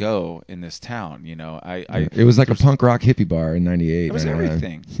I could go in this town. It was like a punk rock hippie bar in '98. It was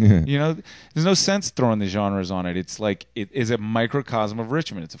everything. There's no sense throwing the genres on it. It's like it is a microcosm of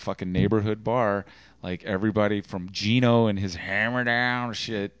Richmond. It's a fucking neighborhood bar. Like everybody from Gino and his hammer down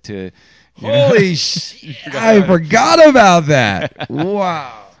shit to Holy shit! I forgot about that.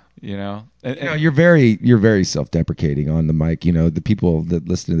 Wow. You're very self-deprecating on the mic. The people that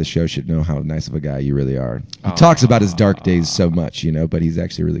listen to the show should know how nice of a guy you really are. He talks about his dark days so much, but he's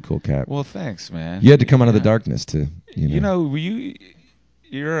actually a really cool cat. Well, thanks, man. You had to come out of the darkness to, You're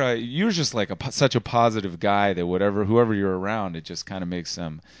just like such a positive guy that whoever you're around, it just kind of makes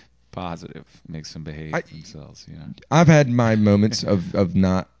them positive, makes them behave themselves. I've had my moments of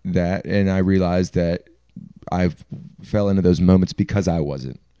not that, and I realized that I fell into those moments because I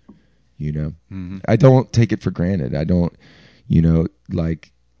wasn't. Mm-hmm. I don't take it for granted. I don't,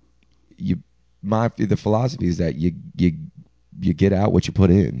 like the philosophy is that you get out what you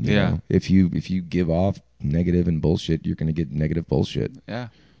put in. You know? If you give off negative and bullshit, you're going to get negative bullshit. Yeah.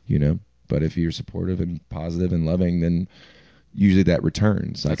 But if you're supportive and positive and loving, then usually that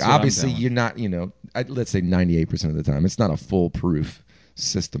returns. Like obviously you're not, let's say 98% of the time, it's not a foolproof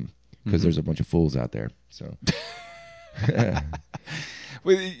system because there's a bunch of fools out there. So.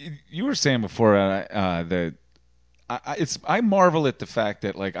 Well, you were saying before that I marvel at the fact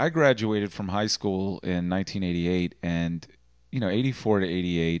that like I graduated from high school in 1988, and 84 to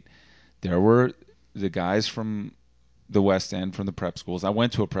 88, there were the guys from the West End from the prep schools. I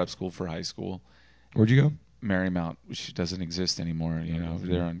went to a prep school for high school. Where'd you go? Marymount, which doesn't exist anymore.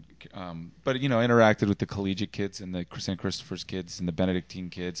 They're on, but interacted with the collegiate kids and the St. Christopher's kids and the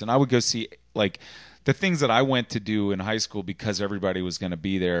Benedictine kids, and I would go see like the things that I went to do in high school because everybody was going to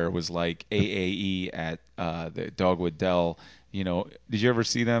be there was like AAE at the Dogwood Dell. Did you ever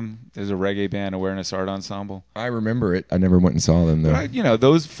see them? There's a reggae band, Awareness Art Ensemble. I remember it. I never went and saw them though. But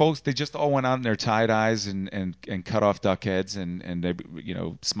those folks, they just all went out in their tie-dyes and cut off duck heads and they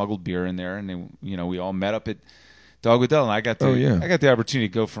smuggled beer in there, and they, we all met up at Dogwood Dell, and I got the opportunity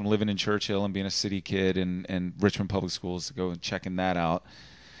to go from living in Churchill and being a city kid and Richmond Public Schools to go and checking that out.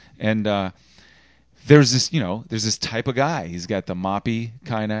 And there's this type of guy. He's got the moppy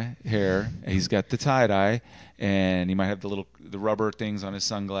kind of hair, and he's got the tie-dye, and he might have the rubber things on his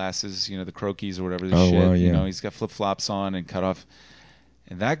sunglasses, the croquis or whatever shit. Wow, yeah. He's got flip-flops on and cut off.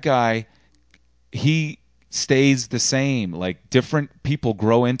 And that guy, he stays the same. Like different people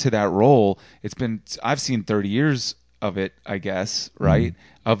grow into that role. I've seen 30 years of it, I guess, right?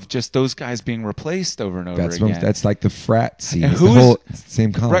 Of just those guys being replaced over and over again. That's like the frat scene. And it's the whole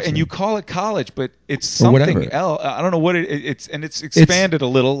same college. Right, and you call it college, but it's something else. I don't know what it's expanded a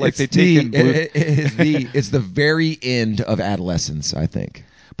little. Like they take it's the very end of adolescence, I think.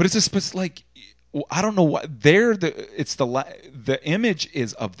 But it's like I don't know what the image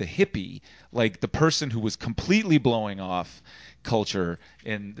is of the hippie, like the person who was completely blowing off culture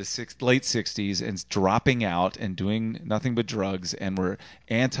in the late 60s and dropping out and doing nothing but drugs and were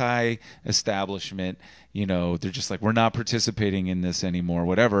anti-establishment. They're just like, we're not participating in this anymore,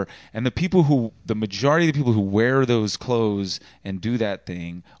 whatever. And the majority of the people who wear those clothes and do that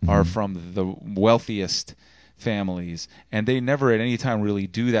thing are from the wealthiest families, and they never at any time really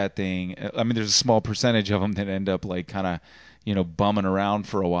do that thing. I mean, there's a small percentage of them that end up like kind of bumming around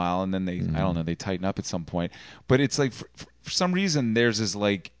for a while, and then I don't know, they tighten up at some point. But it's like for some reason there's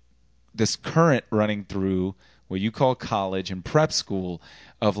this current running through what you call college and prep school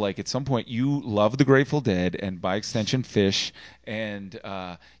of like at some point you love the Grateful Dead and by extension Fish, and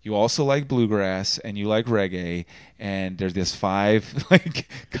you also like bluegrass and you like reggae, and there's this 5 like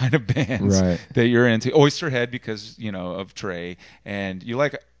kind of bands that you're into. Oysterhead because of Trey, and you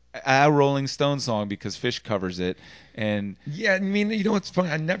like a Rolling Stone song because Fish covers it. And yeah, I mean, it's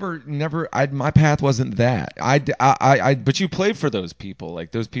funny. My path wasn't that. But you played for those people.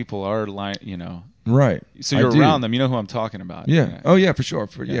 Like those people are right. So you're around them. You know who I'm talking about. Yeah. Oh yeah, for sure.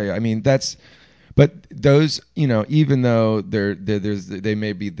 Yeah. I mean, but those, even though they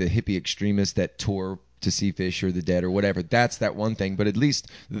may be the hippie extremists that tour to see Fish or the Dead or whatever. That's that one thing. But at least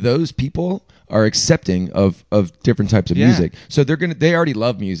those people are accepting of different types of Yeah. music. So they already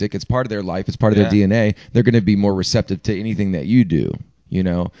love music. It's part of their life. It's part of their DNA. They're gonna be more receptive to anything that you do. You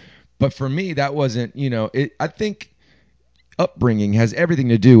know. But for me, that wasn't. You know, I think upbringing has everything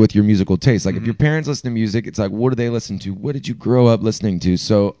to do with your musical taste. Like if your parents listen to music, it's like, what do they listen to? What did you grow up listening to?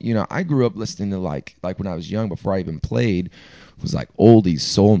 So, you know, I grew up listening to like when I was young, before I even played, was like oldies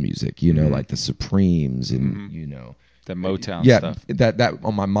soul music, you know, like the Supremes and, you know, The Motown yeah, stuff. that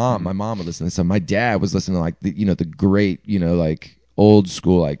on my mom would listen to some. My dad was listening to like the great, you know, like old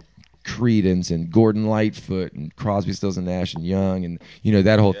school, like Creedence and Gordon Lightfoot and Crosby, Stills and Nash and Young and, you know,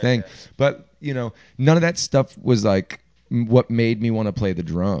 that whole thing. But, you know, none of that stuff was like what made me want to play the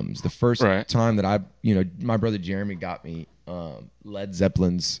drums. The first time that my brother Jeremy got me Led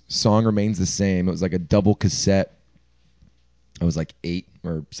Zeppelin's Song Remains the Same. It was like a double cassette. I was like 8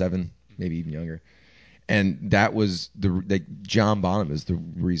 or 7, maybe even younger. And that was John Bonham is the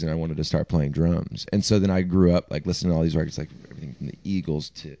reason I wanted to start playing drums. And so then I grew up like listening to all these records, like everything from the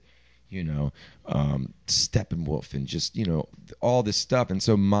Eagles to, you know, Steppenwolf and just, you know, all this stuff. And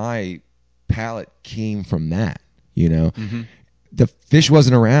so my palette came from that. You know, the Fish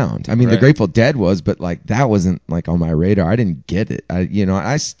wasn't around. I mean, the Grateful Dead was, but like that wasn't like on my radar. I didn't get it.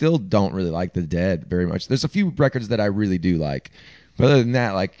 I still don't really like the Dead very much. There's a few records that I really do like, but other than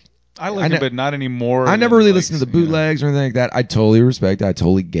that, like I like it, but not anymore. I never really listened to the bootlegs or anything like that. I totally respect it. I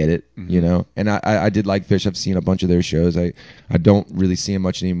totally get it. You know, and I did like Fish. I've seen a bunch of their shows. I don't really see them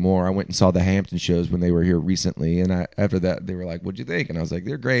much anymore. I went and saw the Hampton shows when they were here recently, and after that they were like, "What'd you think?" And I was like,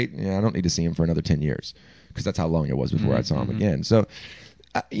 "They're great. Yeah, I don't need to see them for another 10 years." Because that's how long it was before I saw him again. So,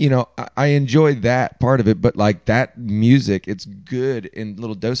 you know, I enjoy that part of it, but like that music, it's good in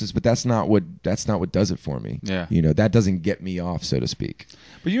little doses, but that's not what does it for me. Yeah, you know, that doesn't get me off, so to speak.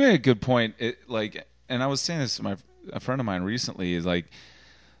 But you made a good point. And I was saying this to a friend of mine recently, is like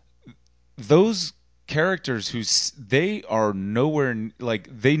those characters they are nowhere, like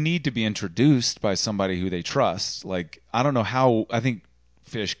they need to be introduced by somebody who they trust. Like I don't know how. I think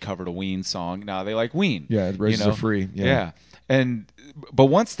Fish covered a Ween song. Now they like Ween. Yeah, Roses Are Free. Yeah. But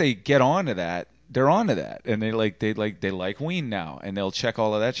once they get onto that, they're onto that, and they like Ween now, and they'll check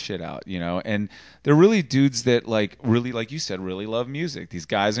all of that shit out, you know. And they're really dudes that really, like you said, really love music. These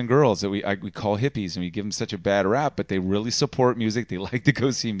guys and girls that we call hippies, and we give them such a bad rap, but they really support music. They like to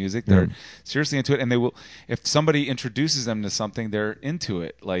go see music. They're seriously into it, and they will. If somebody introduces them to something, they're into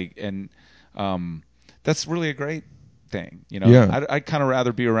it. That's really a great thing, you know. Yeah. I'd kind of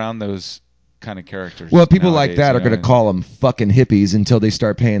rather be around those kind of characters. Well, people like nowadays, that are you know? going to call them fucking hippies until they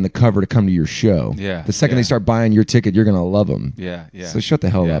start paying the cover to come to your show. Yeah. The second they start buying your ticket, you're going to love them. Yeah. So shut the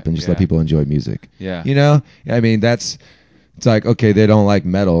hell up and just let people enjoy music. Yeah. You know? I mean, it's like, okay, they don't like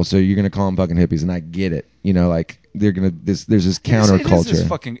metal, so you're going to call them fucking hippies, and I get it. You know, like they're going to there's this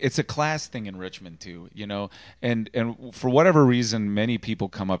counterculture. It's a class thing in Richmond too, you know. And for whatever reason, many people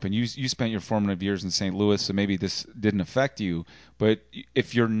come up, and you spent your formative years in St. Louis, so maybe this didn't affect you. But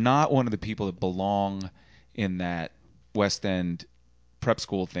if you're not one of the people that belong in that West End prep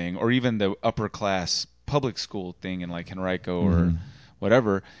school thing, or even the upper class public school thing in like Henrico or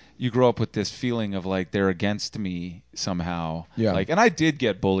whatever, you grow up with this feeling of like they're against me somehow. Yeah. Like, and I did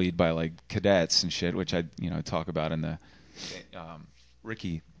get bullied by like cadets and shit, which I talk about in the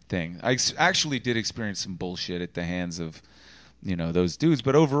Ricky thing. I actually did experience some bullshit at the hands of those dudes,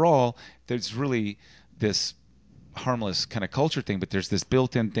 but overall there's really this harmless kind of culture thing, but there's this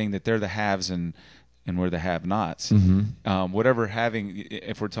built-in thing that they're the haves and we're the have-nots. Whatever having,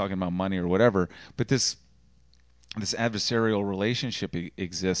 if we're talking about money or whatever, but this adversarial relationship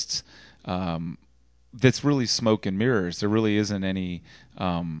exists that's really smoke and mirrors. There really isn't any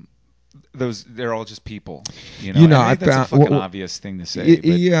they're all just people, you know. I that's a fucking obvious thing to say.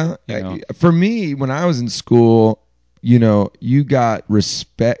 For me, when I was in school, you got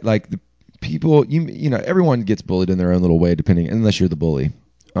respect. Like the people, everyone gets bullied in their own little way, unless you're the bully.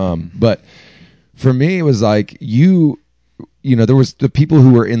 But for me, it was like there was the people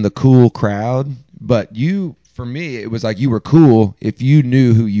who were in the cool crowd, but for me, it was like you were cool if you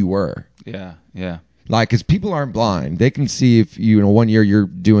knew who you were. Yeah. Like, because people aren't blind. They can see if one year you're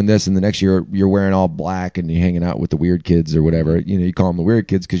doing this and the next year you're wearing all black and you're hanging out with the weird kids or whatever. You call them the weird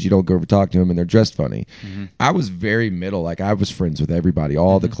kids because you don't go over talk to them and they're dressed funny. I was very middle. Like, I was friends with everybody,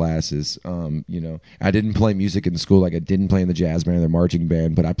 all the classes. I didn't play music in school. Like, I didn't play in the jazz band or the marching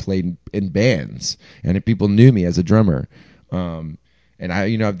band, but I played in bands. And if people knew me as a drummer. And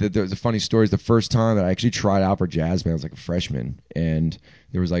there was a funny story. The first time that I actually tried out for jazz band, I was like a freshman, and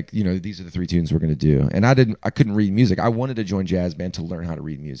there was like, these are the 3 tunes we're going to do. And I couldn't read music. I wanted to join jazz band to learn how to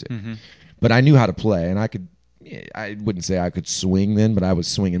read music, but I knew how to play, and I wouldn't say I could swing then, but I was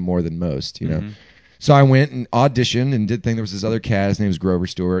swinging more than most, So I went and auditioned and did thing. There was this other cat. His name was Grover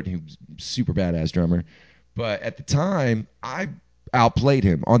Stewart. He was a super badass drummer. But at the time, I outplayed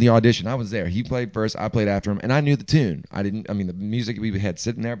him on the audition. I was there. He played first. I played after him, and I knew the tune. The music we had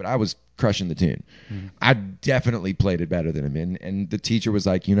sitting there, but I was crushing the tune. I definitely played it better than him. And the teacher was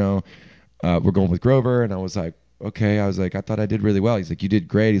like, we're going with Grover. And I was like, okay. I was like, I thought I did really well. He's like, you did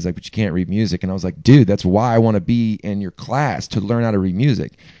great. He's like, but you can't read music. And I was like, dude, that's why I want to be in your class, to learn how to read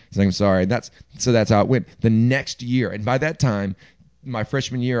music. He's like, I'm sorry. That's how it went. The next year, and by that time, my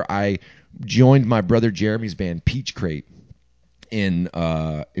freshman year, I joined my brother Jeremy's band, Peach Crate, in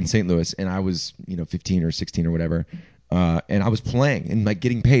St. Louis, and I was 15 or 16 or whatever, and I was playing and like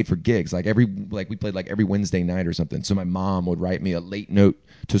getting paid for gigs. We played like every Wednesday night or something. So my mom would write me a late note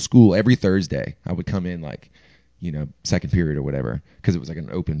to school every Thursday. I would come in second period or whatever, because it was like an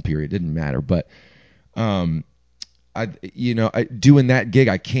open period. It didn't matter, but doing that gig,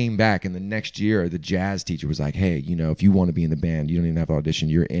 I came back, and the next year the jazz teacher was like, hey, if you want to be in the band, you don't even have to audition,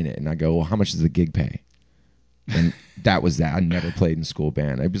 you're in it. And I go, well, how much does the gig pay? And that was that. I never played in school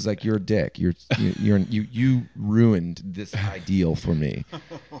band. I was like, you're a dick. You ruined this ideal for me,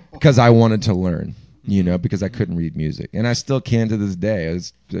 because I wanted to learn, because I couldn't read music, and I still can to this day.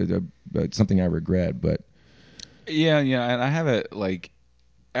 It's something I regret, but yeah, and I have it like,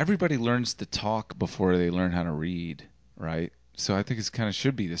 everybody learns to talk before they learn how to read, right? So I think it's kind of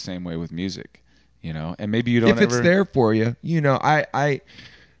should be the same way with music, And maybe you don't. If it's there for you,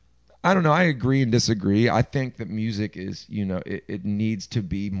 I don't know. I agree and disagree. I think that music is, it needs to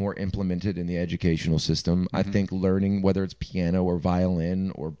be more implemented in the educational system. I think learning, whether it's piano or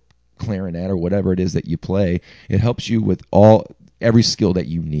violin or clarinet or whatever it is that you play, it helps you with every skill that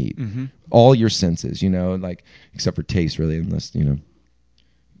you need, all your senses, except for taste, really, unless, I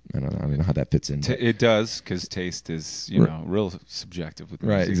don't know how that fits in. It does, because taste is, real subjective with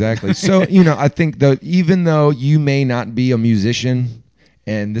music. Right, exactly. So, I think that even though you may not be a musician,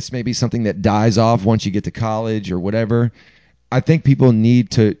 and this may be something that dies off once you get to college or whatever, I think people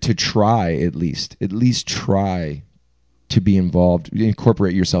need to try at least try to be involved,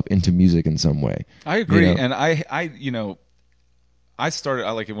 incorporate yourself into music in some way. I agree, and I started.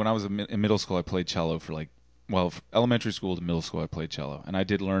 I like it when I was in middle school. I played cello for elementary school to middle school. I played cello, and I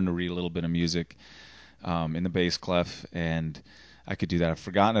did learn to read a little bit of music in the bass clef, and I could do that. I've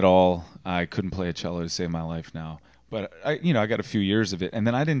forgotten it all. I couldn't play a cello to save my life now. But I got a few years of it, and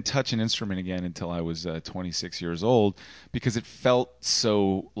then I didn't touch an instrument again until I was 26 years old, because it felt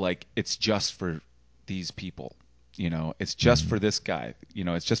so like it's just for these people, it's just for this guy,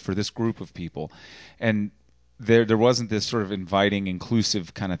 it's just for this group of people, and there wasn't this sort of inviting,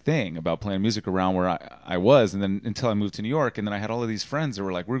 inclusive kind of thing about playing music around where I was, and then until I moved to New York, and then I had all of these friends that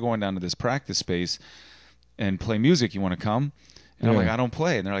were like, we're going down to this practice space and play music. You want to come? And I'm like, I don't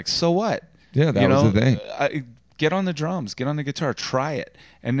play, and they're like, so what? Yeah, that was the thing. Get on the drums, get on the guitar, try it.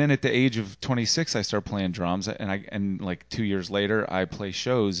 And then at the age of 26, I started playing drums, and like 2 years later, I play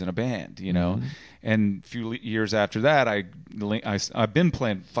shows in a band, And a few years after that, I've been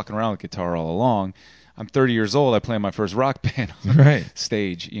fucking around with guitar all along. I'm 30 years old. I play in my first rock band on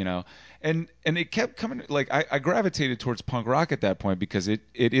stage, And it kept coming, like I gravitated towards punk rock at that point, because it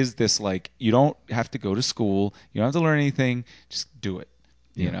is this, like, you don't have to go to school, you don't have to learn anything, just do it,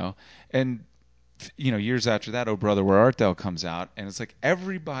 And years after that, Oh Brother, Where Art Thou comes out, and it's like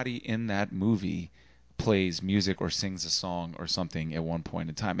everybody in that movie plays music or sings a song or something at one point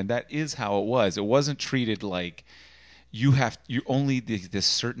in time, and that is how it was. It wasn't treated like this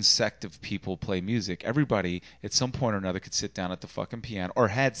certain sect of people play music. Everybody at some point or another could sit down at the fucking piano, or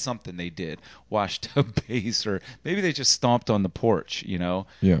had something they did, washed a bass, or maybe they just stomped on the porch,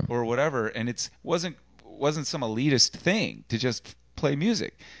 or whatever, and it wasn't some elitist thing to just play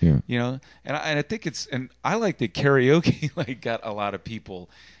music, and I think and I like that karaoke got a lot of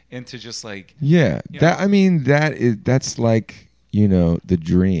people into just like that's like the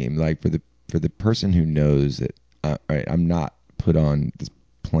dream, like for the person who knows that right, I'm not put on this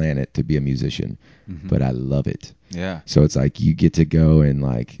planet to be a musician, but I love it. So it's like you get to go and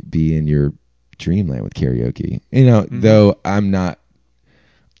like be in your dreamland with karaoke, though I'm not.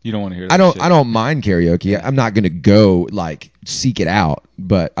 You don't want to hear that I don't mind karaoke. I'm not going to go like seek it out,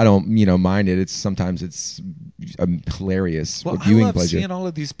 but I don't, mind it. Sometimes it's a hilarious viewing I love pleasure. seeing all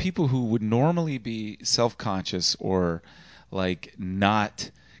of these people who would normally be self-conscious or like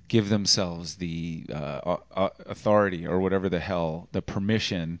not give themselves the authority or whatever the hell, the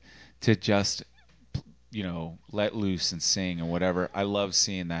permission to just, let loose and sing and whatever. I love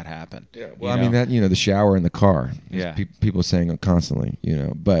seeing that happen. Yeah, well, I mean that the shower in the car. Yeah. People saying it constantly,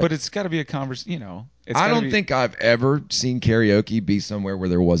 but it's got to be a conversation. I don't think I've ever seen karaoke be somewhere where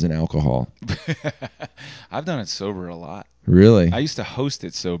there wasn't alcohol. I've done it sober a lot. Really? I used to host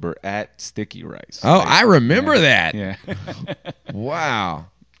it sober at Sticky Rice. Oh, I remember that. Yeah. Wow.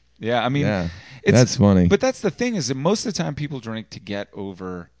 Yeah, I mean, Yeah, that's funny. But that's the thing, is that most of the time people drink to get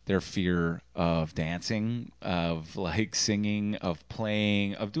over their fear of dancing, of like singing, of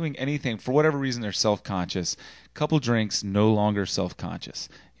playing, of doing anything. For whatever reason, they're self-conscious. Couple drinks, no longer self-conscious.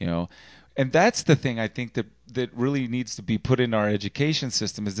 And that's the thing I think that really needs to be put in our education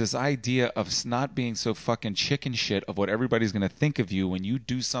system, is this idea of not being so fucking chicken shit of what everybody's going to think of you when you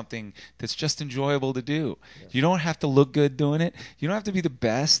do something that's just enjoyable to do. Yeah. You don't have to look good doing it. You don't have to be the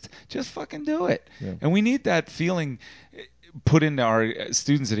best. Just fucking do it. Yeah. And we need that feeling put into our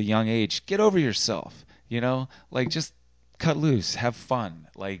students at a young age. Get over yourself, like just cut loose, have fun,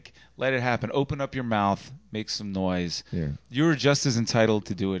 like let it happen. Open up your mouth, make some noise. Yeah. You're just as entitled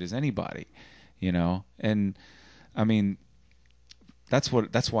to do it as anybody, And I mean, that's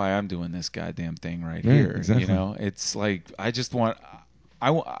why I'm doing this goddamn thing right here. Exactly. It's like I just want. I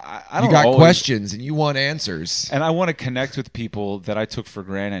don't. You got questions and you want answers, and I want to connect with people that I took for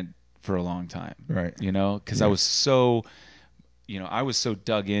granted for a long time. Right. Because I was so. I was so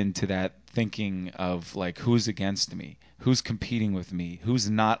dug into that thinking of like, who's against me, who's competing with me, who's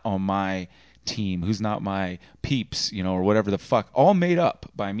not on my team, who's not my peeps, or whatever the fuck, all made up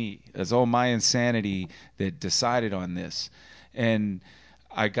by me. That's all my insanity that decided on this. And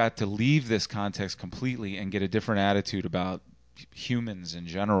I got to leave this context completely and get a different attitude about humans in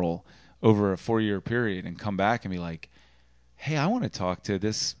general over a 4-year period, and come back and be like, hey, I want to talk to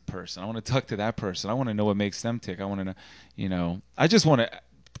this person. I want to talk to that person. I want to know what makes them tick. I want to know, I just want to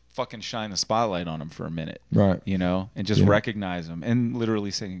fucking shine the spotlight on them for a minute. Right. And just recognize them and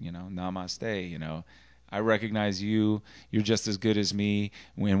literally saying, namaste, I recognize you. You're just as good as me.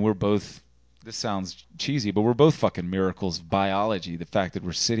 When we're both, this sounds cheesy, but we're both fucking miracles of biology. The fact that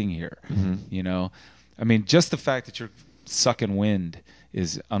we're sitting here, I mean, just the fact that you're sucking wind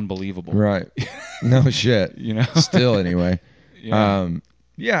is unbelievable. Right. No shit. Still anyway. Yeah.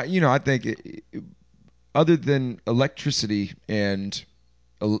 I think other than electricity and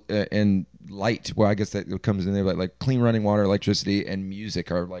light, well, I guess that comes in there, but like clean running water, electricity, and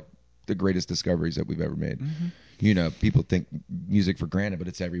music are like the greatest discoveries that we've ever made. Mm-hmm. People think music for granted, but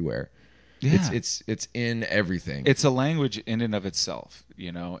it's everywhere. Yeah. It's in everything. It's a language in and of itself.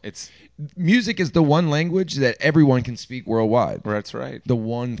 It's music is the one language that everyone can speak worldwide. That's right. The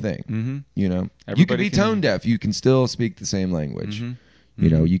one thing. Mm-hmm. You can be tone deaf. You can still speak the same language.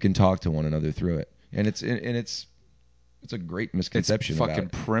 Mm-hmm. You can talk to one another through it, and it's a great misconception. It's fucking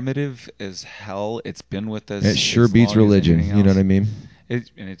primitive as hell. It's been with us. It sure beats religion. You know what I mean? And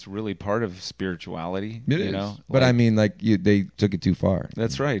it's really part of spirituality. It is. But I mean, they took it too far.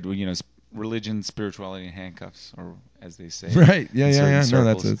 That's right. Well, religion, spirituality, and handcuffs, or as they say. Right. Yeah.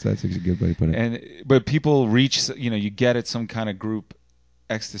 No, that's a good way to put it. But people reach, you get at some kind of group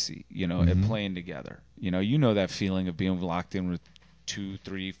ecstasy, and playing together. That feeling of being locked in with 2,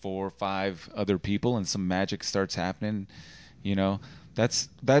 3, 4, 5 other people, and some magic starts happening.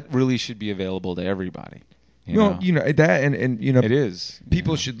 That really should be available to everybody. That and it is.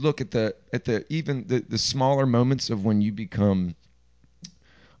 People should look at the even the smaller moments of when you become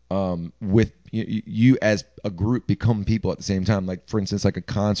with you as a group become people at the same time. Like for instance, like a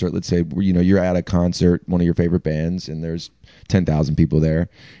concert. Let's say you're at a concert, one of your favorite bands, and there's 10,000 people there.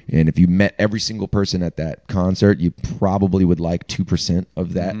 And if you met every single person at that concert, you probably would like 2%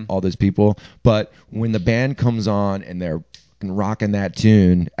 of that, all those people. But when the band comes on and they're rocking that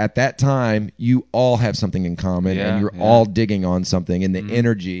tune, at that time you all have something in common, and you're all digging on something, and the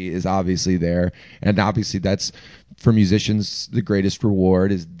energy is obviously there. And obviously that's, for musicians, the greatest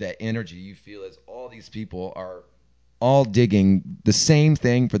reward is that energy you feel as all these people are all digging the same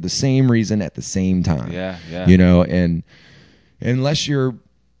thing for the same reason at the same time. And unless you're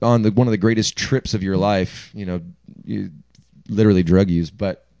on one of the greatest trips of your life, you literally drug use,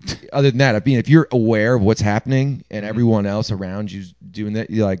 but other than that, if you're aware of what's happening and everyone else around you's doing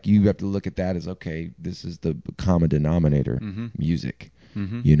that, you have to look at that as, okay, this is the common denominator, music,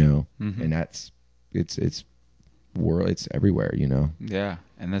 and that's it's everywhere, Yeah,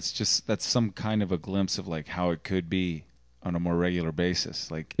 and that's some kind of a glimpse of like how it could be on a more regular basis.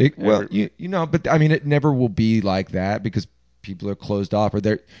 Like but I mean, it never will be like that because people are closed off, or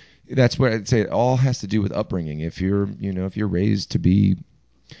that's what I'd say. It all has to do with upbringing. If you're raised to be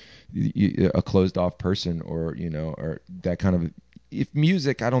a closed off person, or or that kind of. If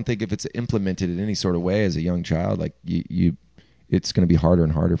music, I don't think if it's implemented in any sort of way as a young child, like it's going to be harder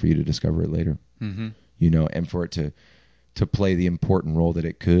and harder for you to discover it later. Mm-hmm. And for it to play the important role that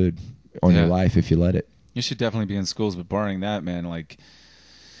it could on your Yeah. life if you let it. You should definitely be in schools, but barring that, man, like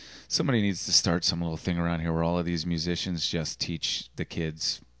somebody needs to start some little thing around here where all of these musicians just teach the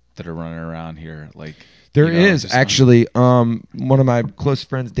kids that are running around here. Like There is just actually one of my close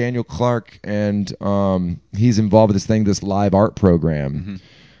friends, Daniel Clark, and he's involved with this thing, this live art program,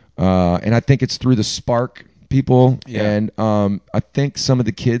 and I think it's through the Spark people. Yeah. And I think some of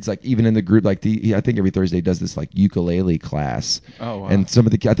the kids, like even in the group, like I think every Thursday does this like ukulele class. Oh, wow. And some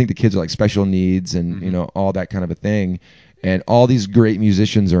of I think the kids are like special needs and all that kind of a thing, and all these great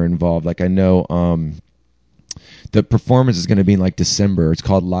musicians are involved. Like I know. The performance is going to be in like December. It's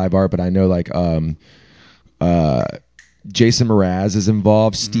called Live Art, but I know like Jason Mraz is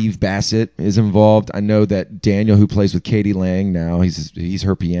involved. Steve Bassett is involved. I know that Daniel, who plays with Katie Lang now, he's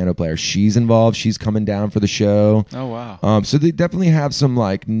her piano player. She's involved. She's coming down for the show. Oh, wow. So they definitely have some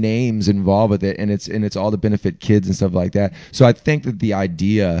like names involved with it, and it's all to benefit kids and stuff like that. So I think that the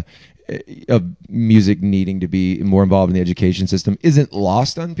idea of music needing to be more involved in the education system isn't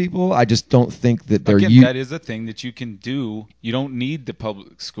lost on people. I just don't think that they're Again, that is a thing that you can do. You don't need the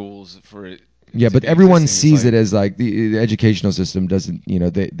public schools for it. Yeah, to but be everyone existing. sees it as like the educational system doesn't,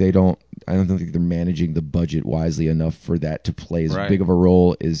 they don't. I don't think they're managing the budget wisely enough for that to play as Right. big of a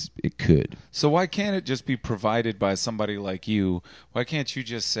role as it could. So why can't it just be provided by somebody like you? Why can't you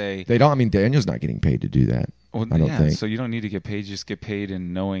just say, They don't. I mean, Daniel's not getting paid to do that. well, I don't yeah, think. so you don't need to get paid. Just get paid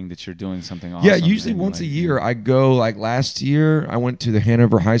in knowing that you're doing something awesome. Yeah, usually and, once like, a year I go. Like last year, I went to the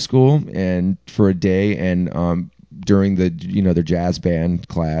Hanover High School and for a day, and during the their jazz band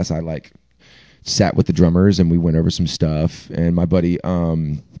class, I like sat with the drummers and we went over some stuff. And my buddy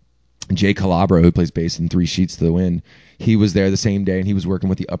Jay Calabro, who plays bass in Three Sheets to the Wind, he was there the same day and he was working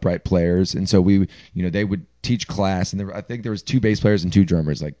with the upright players. And so we, they would teach class, and I think there was 2 bass players and 2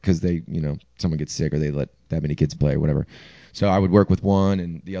 drummers, like because they, someone gets sick or they let that many kids play or whatever. So I would work with one,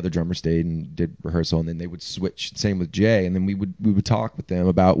 and the other drummer stayed and did rehearsal, and then they would switch. Same with Jay, and then we would talk with them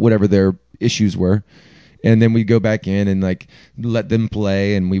about whatever their issues were. And then we'd go back in and like let them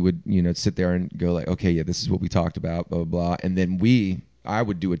play, and we would sit there and go like, okay, yeah, this is what we talked about, blah blah blah. And then I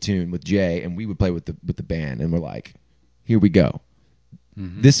would do a tune with Jay, and we would play with the band, and we're like, here we go.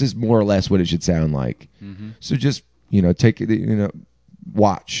 Mm-hmm. This is more or less what it should sound like. Mm-hmm. So just take it,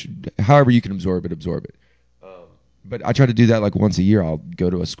 watch however you can absorb it. But I try to do that like once a year. I'll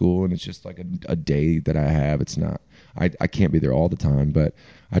go to a school, and it's just like a day that I have. It's not. I can't be there all the time, but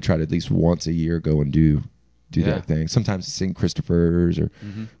I try to at least once a year go and do that thing. Sometimes it's St. Christopher's or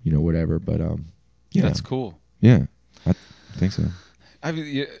whatever. But yeah, That's cool. Yeah, I think so.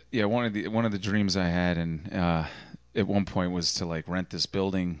 One of the dreams I had, and at one point was to like rent this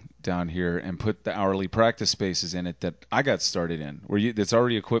building down here and put the hourly practice spaces in it that I got started in, where there's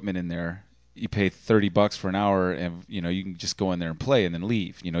already equipment in there. You pay $30 for an hour, and you can just go in there and play and then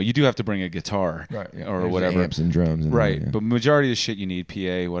leave. You do have to bring a guitar, Right, yeah. or There's whatever, amps and drums, and right? all that, yeah. But majority of the shit you need,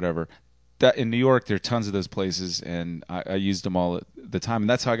 PA, whatever. That in New York, there are tons of those places, and I used them all at the time, and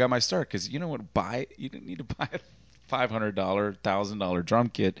that's how I got my start. Because you didn't need to buy a $500, $1,000 drum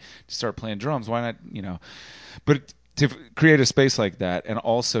kit to start playing drums. Why not? But to create a space like that, and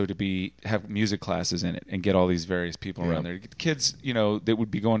also to have music classes in it and get all these various people around there. Kids, that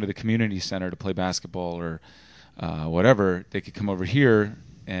would be going to the community center to play basketball or whatever, they could come over here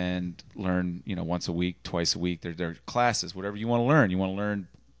and learn, once a week, twice a week. Their classes, whatever you want to learn. You want to learn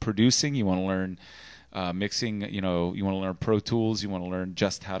producing. You want to learn mixing. You want to learn Pro Tools. You want to learn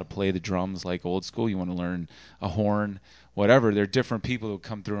just how to play the drums like old school. You want to learn a horn, whatever. There are different people who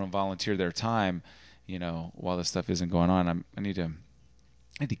come through and volunteer their time. While this stuff isn't going on, I need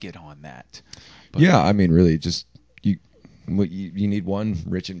to get on that. But, yeah, I mean, really, just you need one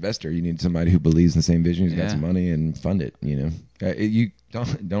rich investor. You need somebody who believes in the same vision, who's got some money, and fund it. You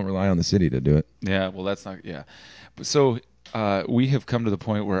don't rely on the city to do it. Yeah, well, that's not. Yeah, but so we have come to the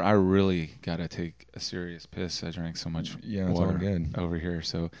point where I really got to take a serious piss. I drank so much water all good over here.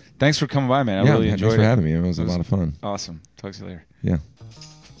 So thanks for coming by, man. I yeah, really enjoyed it. Thanks for having me. It was a lot of fun. Awesome. Talk to you later. Yeah.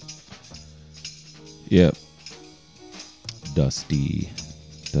 Yep. Dusty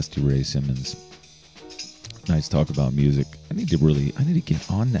Ray Simmons. Nice talk about music. I need to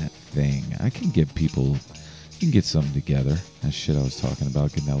get on that thing. I can get something together. That shit I was talking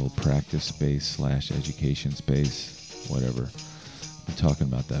about, getting that little practice space / education space, whatever. I've been talking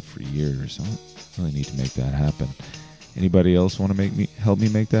about that for years. I really need to make that happen. Anybody else want to help me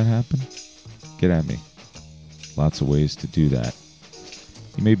make that happen? Get at me. Lots of ways to do that.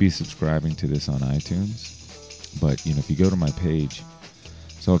 You may be subscribing to this on iTunes, but if you go to my page,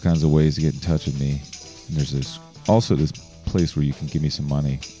 there's all kinds of ways to get in touch with me. And there's this place where you can give me some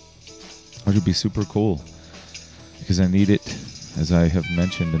money, which would be super cool because I need it. As I have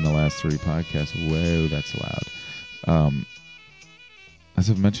mentioned in the last 3 podcasts, whoa, that's loud. As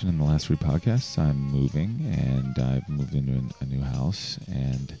I've mentioned in the last 3 podcasts, I'm moving, and I've moved into a new house,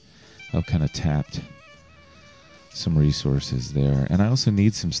 and I've kind of tapped some resources there, and I also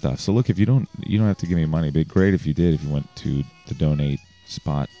need some stuff. So look, if you don't have to give me money, but great if you did. If you went to the donate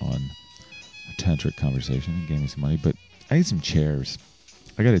spot on Tantric Conversation and gave me some money, but I need some chairs.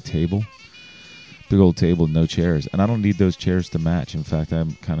 I got a table. Big old table, no chairs, and I don't need those chairs to match. In fact,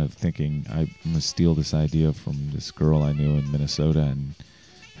 I'm kind of thinking I'm going to steal this idea from this girl I knew in Minnesota and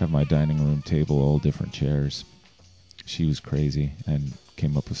have my dining room table all different chairs. She was crazy and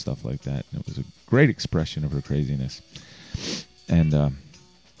came up with stuff like that, and it was a great expression of her craziness. And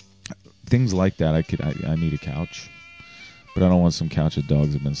things like that, I need a couch, but I don't want some couch that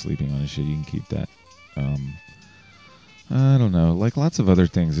dogs have been sleeping on and shit. You can keep that. I don't know, like lots of other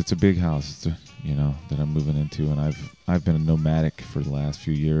things. It's a big house, that I'm moving into, and I've been a nomadic for the last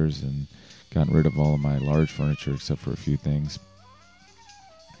few years and gotten rid of all of my large furniture except for a few things.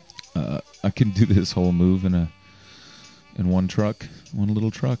 I can do this whole move in one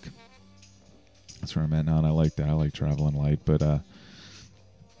little truck. That's where I'm at now, and I like that. I like traveling light, but I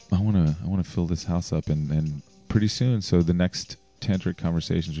want to fill this house up, and pretty soon. So the next Tantric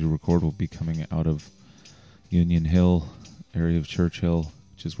Conversations we record will be coming out of Union Hill area of Churchill,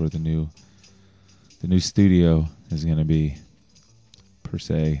 which is where the new studio is going to be, per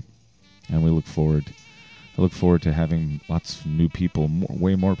se. And I look forward to having lots of new people,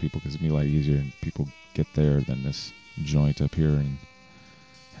 way more people, because it'll be a lot easier and people get there than this joint up here in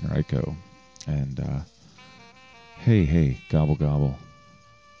Henrico. And hey, gobble gobble,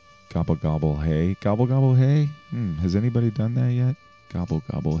 gobble gobble, hey, gobble gobble, hey. Has anybody done that yet? Gobble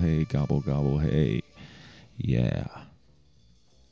gobble, hey, gobble gobble, hey. Yeah.